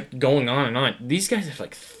announcers just kept going on and on. These guys have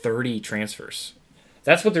like 30 transfers.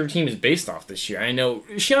 That's what their team is based off this year. I know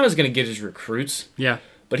Shiano's going to get his recruits,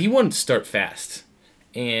 but he wanted to start fast.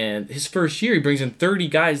 And his first year, he brings in 30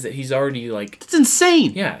 guys that he's already like... That's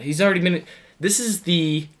insane! Yeah, he's already been... This is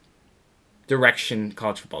the direction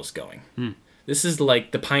college football is going. This is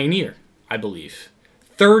like the pioneer, I believe.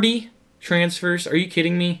 30 transfers? Are you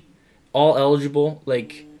kidding me? All eligible?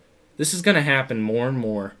 Like... This is going to happen more and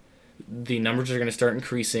more. The numbers are going to start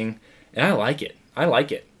increasing, and I like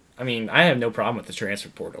it. I mean, I have no problem with the transfer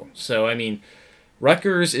portal. So, I mean,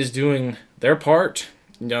 Rutgers is doing their part,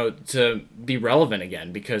 to be relevant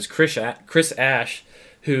again, because Chris Ash,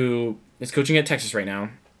 who is coaching at Texas right now,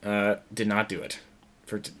 did not do it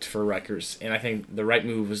for Rutgers. And I think the right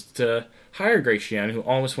move was to hire Greg Schiano, who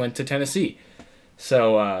almost went to Tennessee.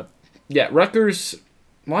 So, Rutgers...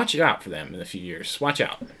 Watch out for them in a few years. Watch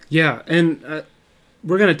out. Yeah, and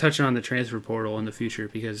we're going to touch on the transfer portal in the future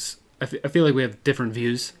because I feel like we have different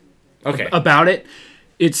views about it.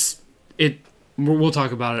 We'll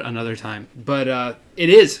talk about it another time. But it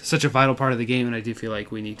is such a vital part of the game, and I do feel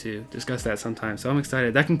like we need to discuss that sometime. So I'm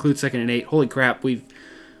excited. That concludes 2nd and 8. Holy crap, we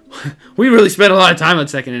really spent a lot of time on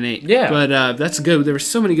 2nd and 8. Yeah. But that's good. There were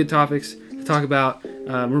so many good topics to talk about.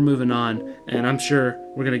 We're moving on, and I'm sure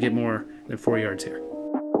we're going to get more than 4 yards here.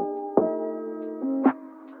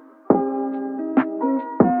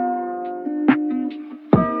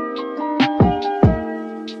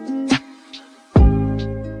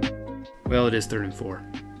 Well, it is 3rd and 4.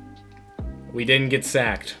 We didn't get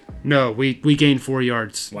sacked. No, we gained 4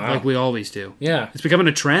 yards like we always do. Yeah. It's becoming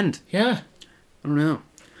a trend. Yeah. I don't know.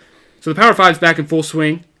 So the Power 5's back in full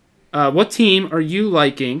swing. What team are you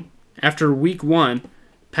liking after week 1,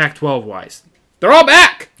 Pac-12 wise? They're all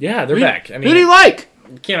back. Yeah, they're back. I mean, who do you like?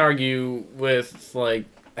 You can't argue with like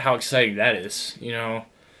how exciting that is.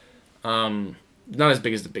 Not as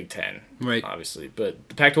big as the Big Ten, right? Obviously, but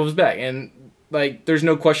the Pac-12 is back, and like, there's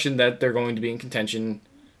no question that they're going to be in contention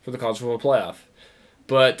for the college football playoff.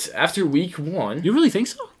 But after week 1... You really think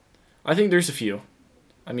so? I think there's a few.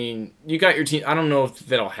 I mean, you got your team... I don't know if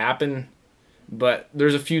that'll happen, but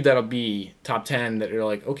there's a few that'll be top 10 that are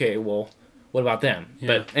like, okay, well, what about them? Yeah.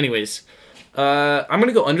 But anyways, I'm going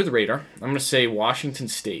to go under the radar. I'm going to say Washington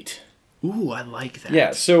State. Ooh, I like that.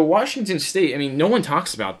 Yeah, so Washington State, I mean, no one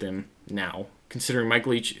talks about them now, considering Mike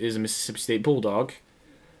Leach is a Mississippi State Bulldog.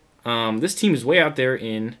 This team is way out there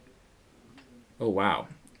in... Oh, wow.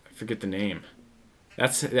 I forget the name.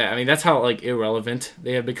 That's how, like, irrelevant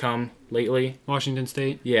they have become lately. Washington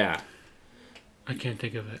State? Yeah. I can't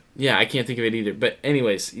think of it. Yeah, I can't think of it either. But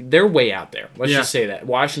anyways, they're way out there. Let's just say that.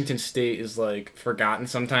 Washington State is, like, forgotten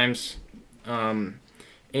sometimes.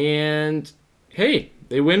 And, hey,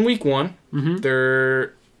 they win week 1. Mm-hmm.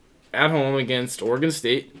 They're at home against Oregon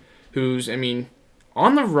State, who's, I mean...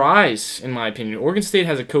 on the rise, in my opinion. Oregon State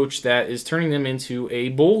has a coach that is turning them into a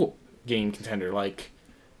bowl game contender, like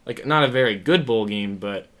not a very good bowl game,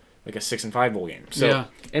 but like a 6-5 bowl game. So,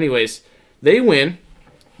 anyways, they win.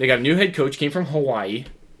 They got a new head coach, came from Hawaii,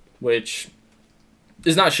 which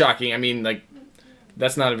is not shocking. I mean, like,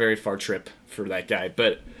 that's not a very far trip for that guy.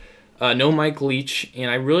 But no Mike Leach, and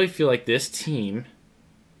I really feel like this team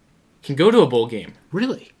can go to a bowl game.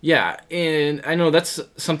 Really? Yeah, and I know that's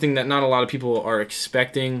something that not a lot of people are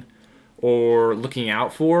expecting or looking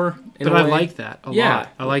out for. But I like that a lot.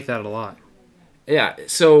 I like that a lot. Yeah,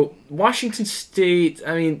 so Washington State,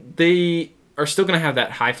 I mean, they are still going to have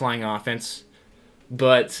that high-flying offense,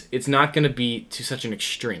 but it's not going to be to such an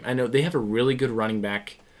extreme. I know they have a really good running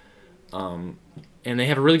back, and they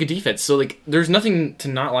have a really good defense. So, like, there's nothing to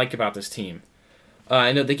not like about this team.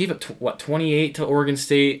 I know they gave up, 28 to Oregon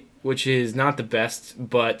State, which is not the best,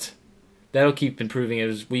 but that'll keep improving. It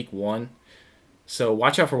was week 1. So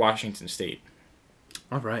watch out for Washington State.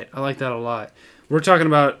 All right. I like that a lot. We're talking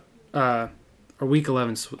about our week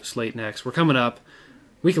 11 slate next. We're coming up.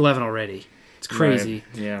 Week 11 already. It's crazy.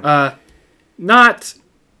 Right. Yeah. Not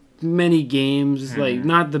many games, like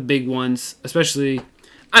not the big ones, especially,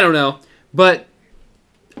 I don't know. But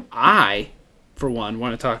I, for one,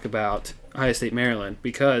 want to talk about Ohio State, Maryland,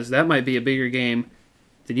 because that might be a bigger game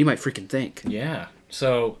than you might freaking think. Yeah.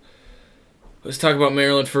 So Let's talk about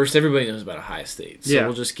Maryland first. Everybody knows about Ohio State, so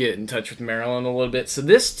we'll just get in touch with Maryland a little bit. So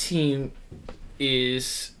this team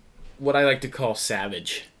is what I like to call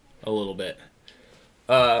savage a little bit.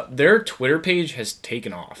 Their Twitter page has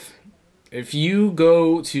taken off. If you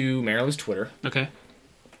go to Maryland's Twitter, okay,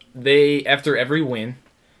 they, after every win,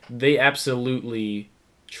 they absolutely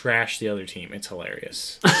trash the other team. It's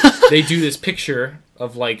hilarious. They do this picture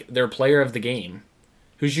of, like, their player of the game,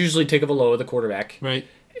 who's usually Tagovailoa, the quarterback. Right.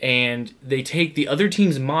 And they take the other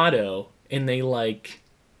team's motto and they, like,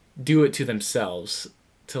 do it to themselves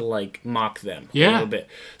to, like, mock them a little bit.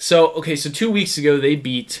 So 2 weeks ago, they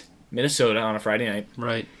beat Minnesota on a Friday night.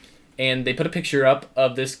 Right. And they put a picture up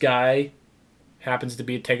of this guy, happens to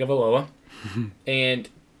be Tagovailoa, and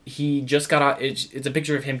he just got off. It's a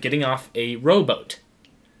picture of him getting off a rowboat,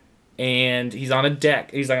 and he's on a deck.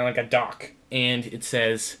 He's on like a dock, and it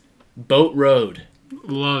says "Boat Road."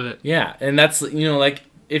 Love it. Yeah, and that's, like,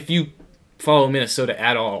 if you follow Minnesota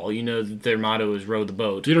at all, you know that their motto is "Row the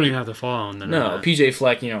boat." You don't even have to follow them. No, PJ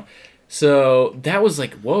Fleck, So that was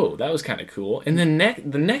like, whoa, that was kind of cool. And then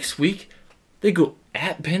the next week, they go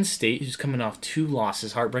at Penn State, who's coming off 2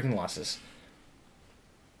 losses, heartbreaking losses.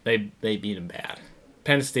 They beat them bad.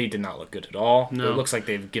 Penn State did not look good at all. No. It looks like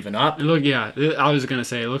they've given up. I was gonna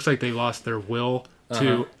say it looks like they lost their will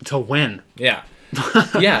to win. Yeah,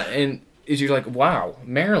 yeah, and you're like, wow,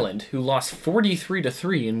 Maryland, who lost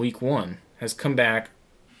 43-3 in week 1, has come back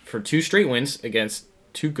for 2 straight wins against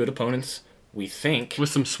 2 good opponents. We think with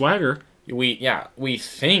some swagger. We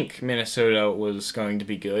think Minnesota was going to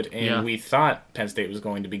be good, and we thought Penn State was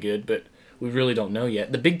going to be good, but we really don't know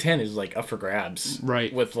yet. The Big Ten is, like, up for grabs.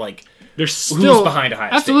 Right. With, like, there's still who's behind Ohio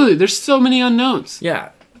State. Absolutely. There's so many unknowns. Yeah.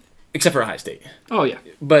 Except for Ohio State. Oh, yeah.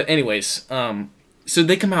 But anyways, so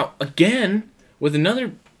they come out again with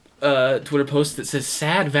another Twitter post that says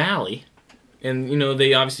Sad Valley. And,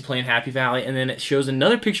 they obviously play in Happy Valley. And then it shows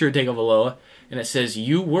another picture of Tagovailoa, and it says,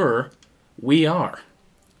 "You were, we are."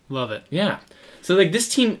 Love it. Yeah. So, like, this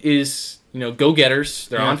team is, go-getters.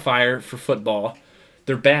 They're on fire for football.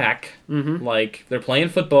 They're back. Mm-hmm. Like, they're playing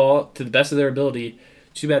football to the best of their ability.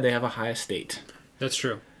 Too bad they have Ohio State. That's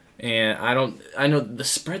true. And I know the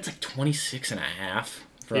spread's like 26.5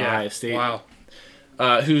 for Ohio State. Wow.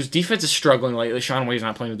 Whose defense is struggling lately. Sean Wade's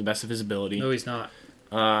not playing to the best of his ability. No, he's not.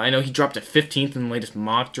 I know he dropped to 15th in the latest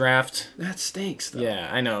mock draft. That stinks, though. Yeah,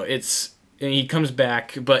 I know. And he comes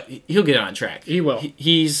back, but he'll get on track. He will.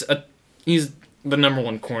 He's the number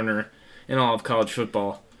 1 corner in all of college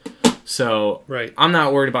football. So I'm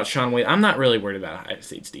not worried about Sean Wade. I'm not really worried about Ohio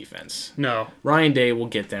State's defense. No. Ryan Day will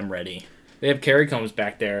get them ready. They have Kerry Combs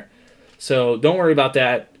back there. So don't worry about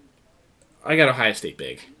that. I got Ohio State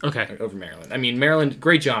big. Okay. Over Maryland. I mean, Maryland,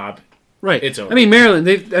 great job. Right. It's over. I mean, Maryland,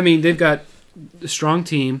 they've got a strong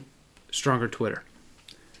team, stronger Twitter.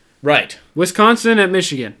 Right. Wisconsin at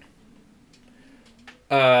Michigan.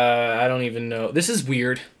 I don't even know. This is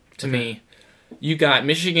weird to me. You got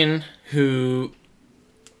Michigan, who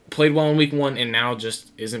played well in week 1 and now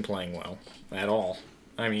just isn't playing well at all.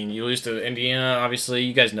 I mean, you lose to Indiana, obviously.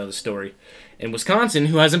 You guys know the story. And Wisconsin,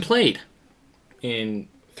 who hasn't played in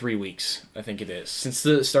 3 weeks, I think it is, since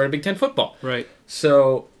the start of Big Ten football. Right.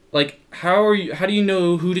 So, like, how do you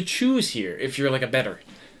know who to choose here if you're, like, a bettor?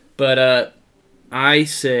 But I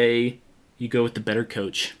say you go with the better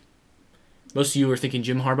coach. Most of you are thinking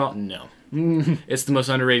Jim Harbaugh? No. It's the most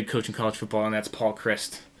underrated coach in college football, and that's Paul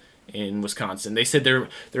Chryst in Wisconsin. They said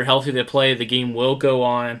they're healthy to play. The game will go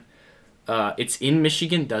on. It's in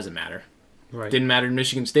Michigan. Doesn't matter. Right. Didn't matter in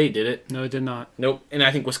Michigan State, did it? No, it did not. Nope. And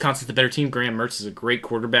I think Wisconsin's the better team. Graham Mertz is a great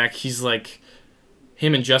quarterback. He's like,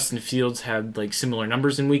 him and Justin Fields had like similar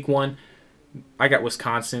numbers in week 1. I got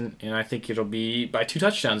Wisconsin, and I think it'll be by 2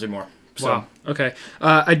 touchdowns or more. So, wow. Okay.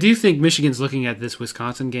 I do think Michigan's looking at this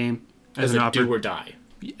Wisconsin game as a do or die.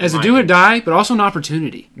 As a do or die, but also an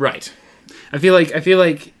opportunity. Right. I feel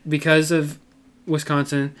like because of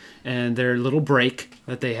Wisconsin and their little break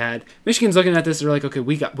that they had, Michigan's looking at this. They're like, okay,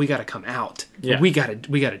 we got to come out. Yeah. We got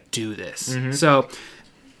to do this. Mm-hmm. So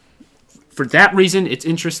for that reason, it's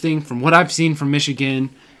interesting. From what I've seen from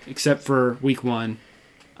Michigan, except for week 1,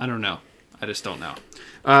 I don't know. I just don't know.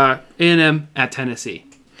 A&M at Tennessee.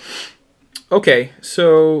 Okay,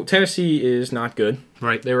 so Tennessee is not good.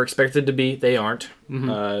 Right. They were expected to be. They aren't.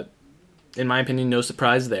 Mm-hmm. In my opinion, no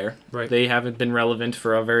surprise there. Right. They haven't been relevant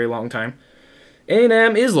for a very long time.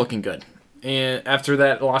 A&M is looking good. And after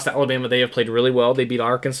that loss to Alabama, they have played really well. They beat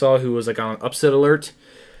Arkansas, who was like on upset alert.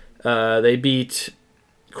 They beat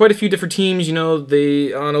quite a few different teams.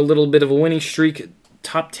 They on a little bit of a winning streak.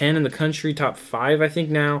 Top 10 in the country, top 5, I think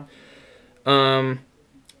now.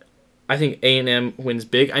 I think A&M wins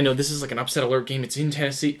big. I know this is like an upset alert game. It's in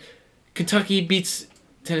Tennessee. Kentucky beats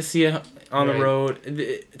Tennessee on the Right.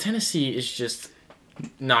 road. Tennessee is just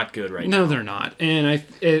not good right now. No, they're not. And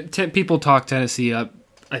people talk Tennessee up,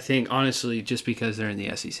 I think, honestly, just because they're in the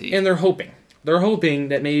SEC. And they're hoping. They're hoping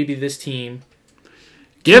that maybe this team...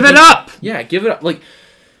 Give it up! Yeah, give it up. Like,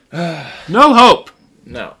 No hope!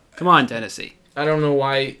 no. Come on, Tennessee. I don't know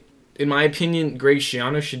why. In my opinion, Greg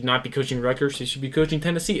Schiano should not be coaching Rutgers. He should be coaching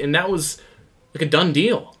Tennessee. And that was like a done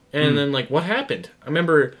deal. And then, like, what happened? I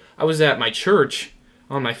remember I was at my church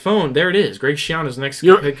on my phone. There it is. Greg Schiano's next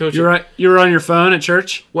head coach. You were on your phone at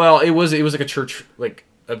church? Well, it was like a church like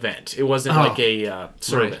event. It wasn't Oh. like a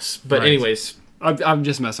service. Right. But Right. anyways, I'm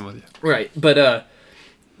just messing with you. right. But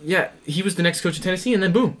yeah, he was the next coach of Tennessee, and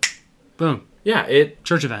then boom, Boom. yeah, it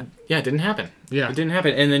Church event. didn't happen. Yeah. It didn't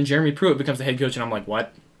happen. And then Jeremy Pruitt becomes the head coach, and I'm like,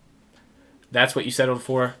 what? That's what you settled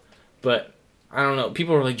for? But I don't know.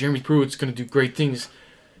 People are like, Jeremy Pruitt's going to do great things.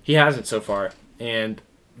 He hasn't so far, and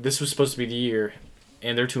this was supposed to be the year,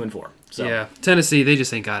 and they're 2-4. So Yeah. Tennessee, they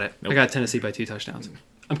just ain't got it. Nope. I got Tennessee by 2 touchdowns.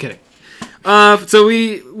 I'm kidding. So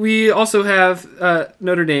we also have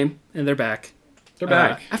Notre Dame, and they're back. they're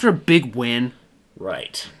back. After a big win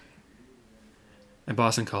Right. at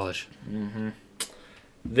Boston College.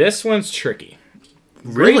 This one's tricky.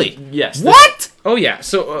 Really? Yes. What? Oh, yeah.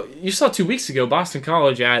 So you saw 2 weeks ago Boston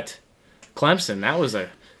College at Clemson. That was a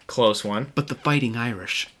close one. But the Fighting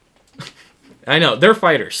Irish. I know. They're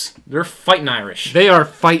fighters. They're fighting Irish. They are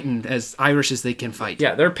fighting as Irish as they can fight.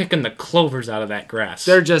 Yeah, they're picking the clovers out of that grass.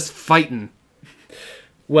 They're just fighting.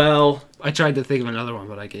 Well, I tried to think of another one,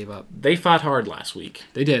 but I gave up. they fought hard last week.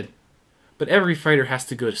 They did. But every fighter has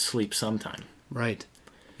to go to sleep sometime. Right.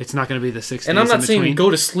 It's not going to be the 6 And days I'm not in saying between. go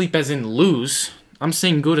to sleep as in lose. I'm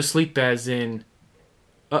saying go to sleep as in,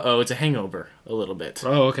 it's a hangover a little bit.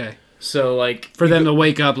 Oh, okay. So, like... For them to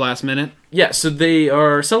wake up last minute. Yeah, so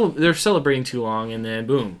they're celebrating too long, and then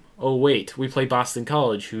boom. Oh, wait, we play Boston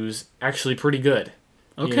College, who's actually pretty good.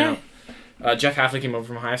 Okay. You know? Jeff Hafley came over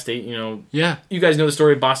from Ohio State. You know, Yeah. you guys know the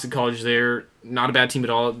story of Boston College. They're not a bad team at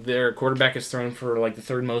all. Their quarterback has thrown for like the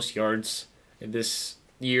third most yards this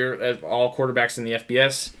year of all quarterbacks in the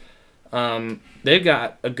FBS. They've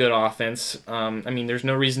got a good offense. I mean, there's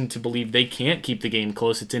no reason to believe they can't keep the game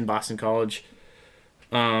close. It's in Boston College.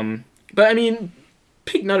 But I mean,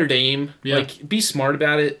 pick Notre Dame. Yeah. Like, be smart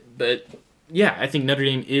about it. But yeah, I think Notre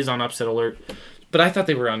Dame is on upset alert. But I thought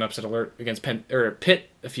they were on upset alert against Pitt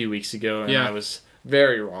a few weeks ago, and Yeah. I was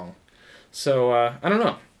very wrong. So I don't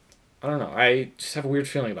know. I just have a weird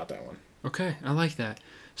feeling about that one. Okay, I like that.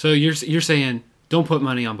 So you're saying don't put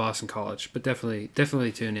money on Boston College, but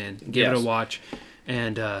definitely tune in, give it Yes. a watch,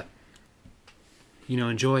 and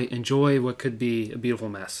enjoy what could be a beautiful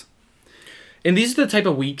mess. And these are the type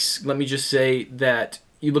of weeks, let me just say, that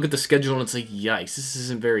you look at the schedule and it's like, yikes, this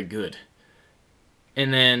isn't very good.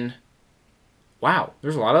 And then, wow,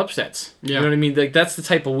 there's a lot of upsets. Yeah. You know what I mean? Like, that's the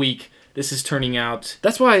type of week this is turning out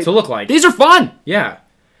That's why to look like. these are fun. Yeah.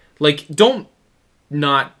 Like, don't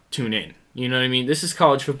not tune in. You know what I mean? This is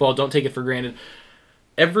college football. Don't take it for granted.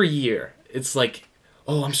 Every year, it's like,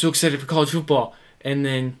 oh, I'm so excited for college football. And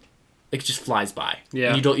then it just flies by.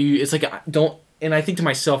 Yeah. And it's like, and I think to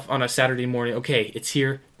myself on a Saturday morning, okay, it's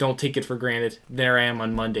here. Don't take it for granted. There I am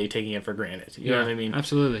on Monday taking it for granted. You know what I mean?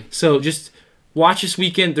 Absolutely. So just watch this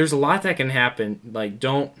weekend. There's a lot that can happen. Like,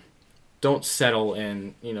 don't settle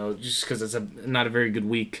and, just because it's not a very good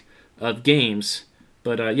week of games.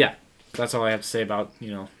 But, yeah, that's all I have to say about,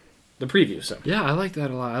 the preview. So, Yeah, I like that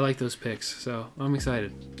a lot. I like those picks, so I'm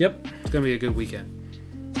excited. yep. It's gonna be a good weekend.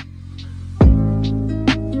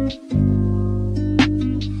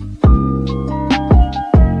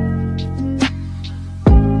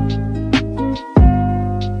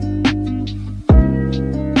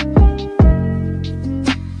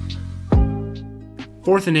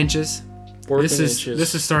 Fourth and inches. This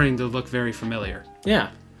is starting to look very familiar. Yeah.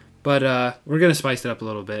 But we're going to spice it up a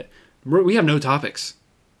little bit. We have no topics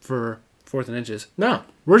for fourth and inches. No.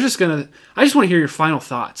 We're just going to... I just want to hear your final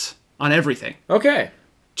thoughts on everything. Okay.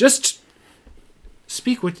 Just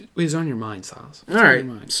speak what is on your mind, Silas. All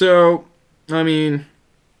right. So, I mean,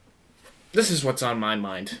 this is what's on my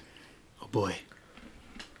mind. Oh, boy.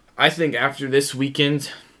 I think after this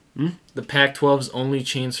weekend, the Pac-12's only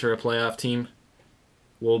chance for a playoff team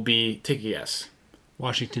will be, take a guess.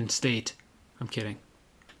 Washington State. I'm kidding.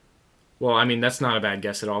 Well, I mean, that's not a bad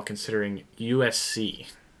guess at all, considering USC.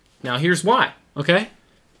 Now, here's why. Okay?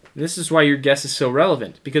 This is why your guess is so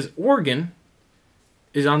relevant. Because Oregon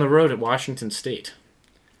is on the road at Washington State.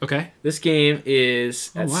 Okay. This game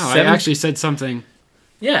is Oh, at wow. 7... I actually said something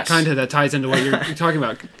Yes. kind of that ties into what you're talking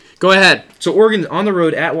about. Go ahead. So Oregon's on the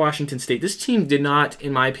road at Washington State. This team did not,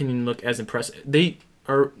 in my opinion, look as impressive. They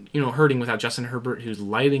are hurting without Justin Herbert, who's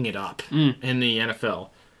lighting it up in the NFL.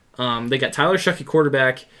 They got Tyler Shucky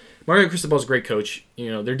quarterback. Mario Cristobal's a great coach.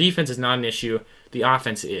 Their defense is not an issue. The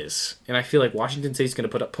offense is, and I feel like Washington State's going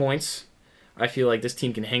to put up points. I feel like this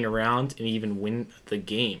team can hang around and even win the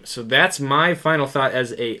game. So that's my final thought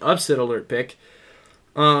as a upset alert pick.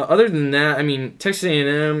 Other than that, I mean, Texas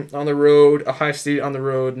A&M on the road, Ohio State on the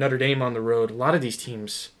road, Notre Dame on the road. A lot of these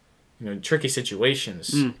teams, tricky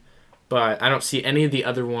situations. But I don't see any of the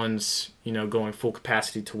other ones, going full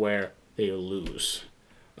capacity to where they lose.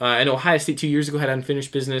 I know Ohio State 2 years ago had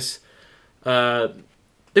unfinished business.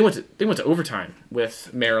 They went to overtime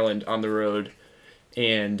with Maryland on the road,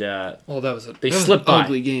 and that was slipped by.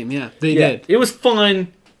 Ugly game. Yeah, they did. It was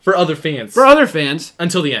fun for other fans.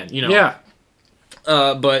 Until the end, Yeah.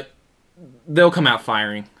 But they'll come out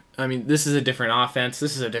firing. I mean, this is a different offense.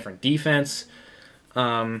 This is a different defense.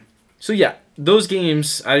 So yeah, those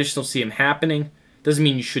games, I just don't see them happening. Doesn't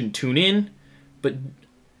mean you shouldn't tune in, but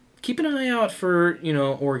keep an eye out for,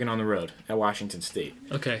 Oregon on the road at Washington State.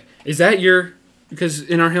 Okay. Is that because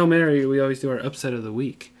in our Hail Mary, we always do our upset of the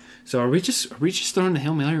week. So are we just throwing the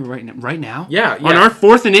Hail Mary right now? Yeah. On our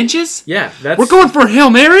 4th and inches? Yeah. We're going for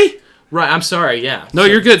Hail Mary? Right, I'm sorry, yeah. No,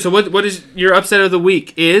 you're good. So what is your upset of the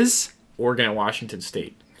week is? Oregon at Washington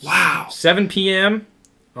State. Wow. 7 p.m.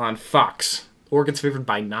 on Fox. Oregon's favored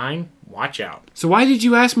by 9. Watch out. So why did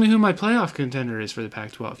you ask me who my playoff contender is for the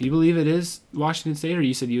Pac-12? You believe it is Washington State, or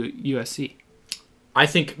you said USC? I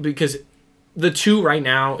think because the two right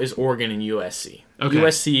now is Oregon and USC. Okay.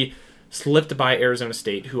 USC slipped by Arizona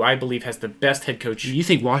State, who I believe has the best head coach. You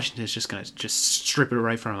think Washington is just going to strip it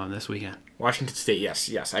right from them this weekend? Washington State,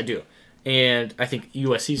 yes, I do. And I think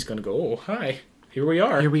USC is going to go, oh, hi, here we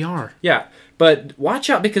are. Yeah, but watch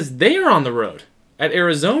out because they are on the road at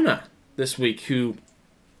Arizona this week, who,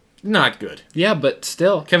 not good. Yeah, but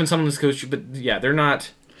still. Kevin Sumlin's coach, but yeah, they're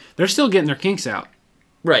not. They're still getting their kinks out.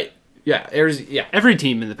 Right. Yeah, every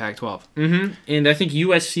team in the Pac-12. Mm-hmm. And I think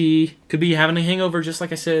USC could be having a hangover, just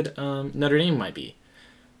like I said, Notre Dame might be.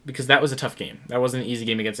 Because that was a tough game. That wasn't an easy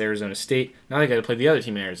game against Arizona State. Now they got to play the other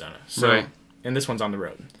team in Arizona. So, right. And this one's on the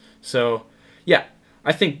road. So, yeah,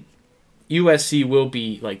 I think USC will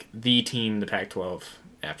be like the team in the Pac-12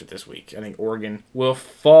 after this week. I think Oregon will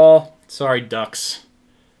fall. Sorry, Ducks.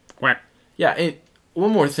 Quack. Yeah, and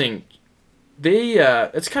one more thing.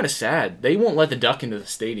 It's kind of sad. They won't let the Duck into the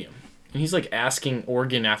stadium. And he's like asking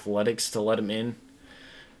Oregon Athletics to let him in.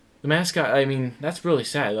 The mascot, I mean, that's really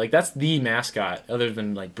sad. Like, that's the mascot other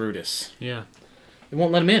than, like, Brutus. Yeah. They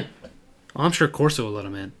won't let him in. Well, I'm sure Corso will let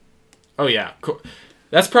him in. Oh, yeah.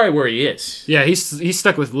 That's probably where he is. Yeah, he's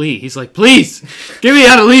stuck with Lee. He's like, please, get me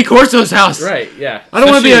out of Lee Corso's house. Right, yeah. I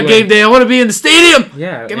don't want to be on game day. I want to be in the stadium.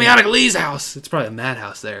 Yeah. Get me out of Lee's house. It's probably a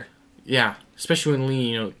madhouse there. Yeah, especially when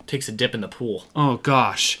Lee, takes a dip in the pool. Oh,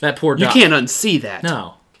 gosh. That poor duck. You can't unsee that.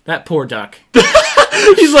 No. That poor duck.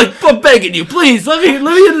 He's like, I'm begging you, please, let me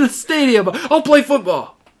into the stadium. I'll play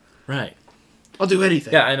football. Right. I'll do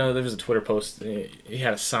anything. Yeah, I know there was a Twitter post. He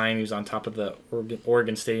had a sign. He was on top of the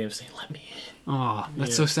Oregon Stadium saying, let me in. Oh,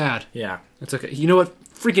 that's so sad. Yeah. That's okay. You know what?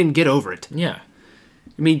 Freaking get over it. Yeah.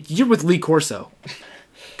 I mean, you're with Lee Corso.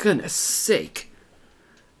 Goodness sake.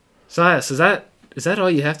 Sias, is that all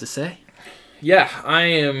you have to say? Yeah, I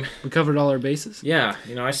am. We covered all our bases? Yeah,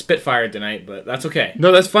 I spit fire tonight, but that's okay.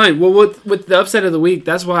 No, that's fine. Well, with the upset of the week,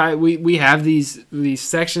 that's why we have these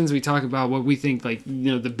sections. We talk about what we think, like,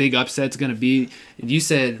 the big upset's going to be. And you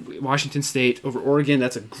said Washington State over Oregon.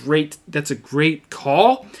 That's a great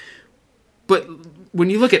call. But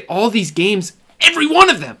when you look at all these games, every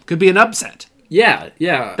one of them could be an upset. Yeah,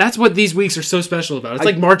 yeah. That's what these weeks are so special about. It's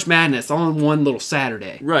like March Madness all in one little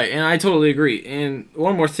Saturday. Right, and I totally agree. And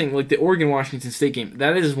one more thing, like the Oregon-Washington State game,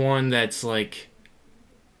 that is one that's like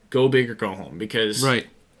go big or go home. Because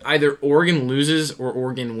either Oregon loses or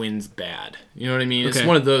Oregon wins bad. You know what I mean? Okay. It's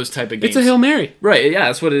one of those type of games. It's a Hail Mary. Right, yeah,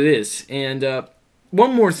 that's what it is. And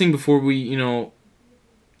one more thing before we,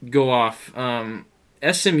 go off.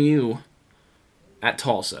 SMU at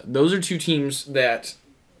Tulsa. Those are two teams that...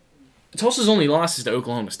 Tulsa's only loss is to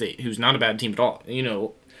Oklahoma State, who's not a bad team at all,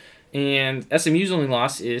 and SMU's only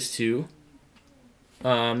loss is to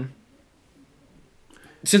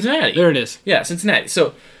Cincinnati. There it is. Yeah, Cincinnati.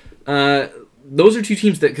 So those are two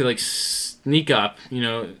teams that could sneak up, in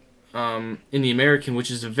the American,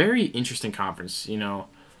 which is a very interesting conference.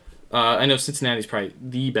 I know Cincinnati's probably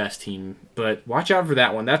the best team, but watch out for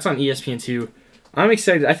that one. That's on ESPN2. I'm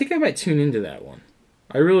excited. I think I might tune into that one.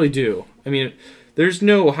 I really do. I mean. There's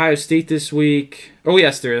no Ohio State this week. Oh,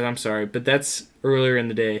 yes, there is. I'm sorry. But that's earlier in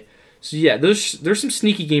the day. So, yeah, there's some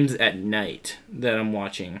sneaky games at night that I'm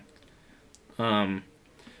watching. Yeah,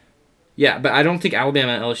 Yeah, but I don't think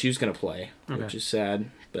Alabama and LSU is going to play, Okay. which is sad.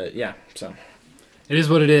 But yeah, so. It is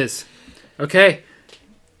what it is. Okay.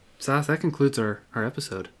 So that concludes our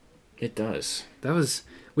episode. It does.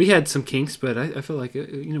 We had some kinks, but I feel like,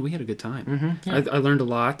 we had a good time. Mm-hmm, yeah. I learned a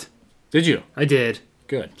lot. Did you? I did.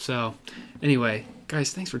 Good. So, anyway,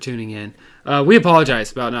 guys, thanks for tuning in. We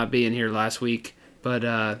apologize about not being here last week, but,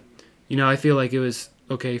 I feel like it was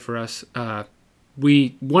okay for us.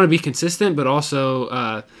 We want to be consistent, but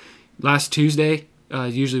also last Tuesday,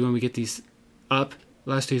 usually when we get these up,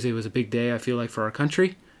 last Tuesday was a big day, I feel like, for our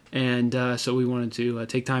country. And so we wanted to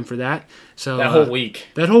take time for that. So That whole week.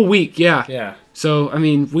 That whole week, yeah. Yeah. So I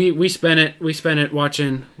mean, we spent it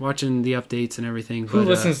watching the updates and everything. Who but,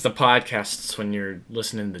 listens to podcasts when you're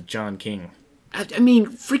listening to John King I mean,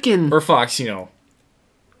 freaking or Fox?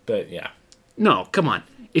 But yeah. no, come on.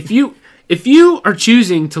 If you are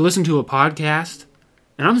choosing to listen to a podcast,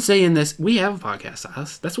 and I'm saying this, we have a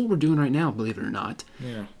podcast. That's what we're doing right now. Believe it or not.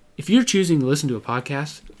 Yeah. If you're choosing to listen to a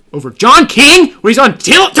podcast over John King when he's on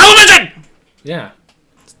television, Yeah.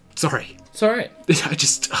 sorry, It's all right.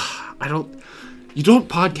 You don't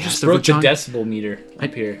podcast over Broke the John. decibel meter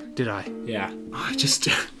up here. Did I? Yeah.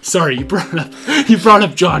 Sorry, you brought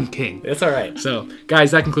up John King. It's all right. So,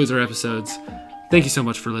 guys, that concludes our episodes. Thank you so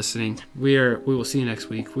much for listening. We will see you next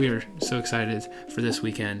week. We are so excited for this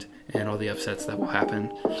weekend and all the upsets that will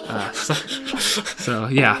happen. So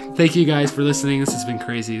yeah, thank you guys for listening. This has been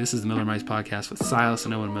crazy. This is the Miller Mice Podcast with Silas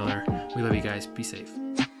and Owen Miller. We love you guys. Be safe.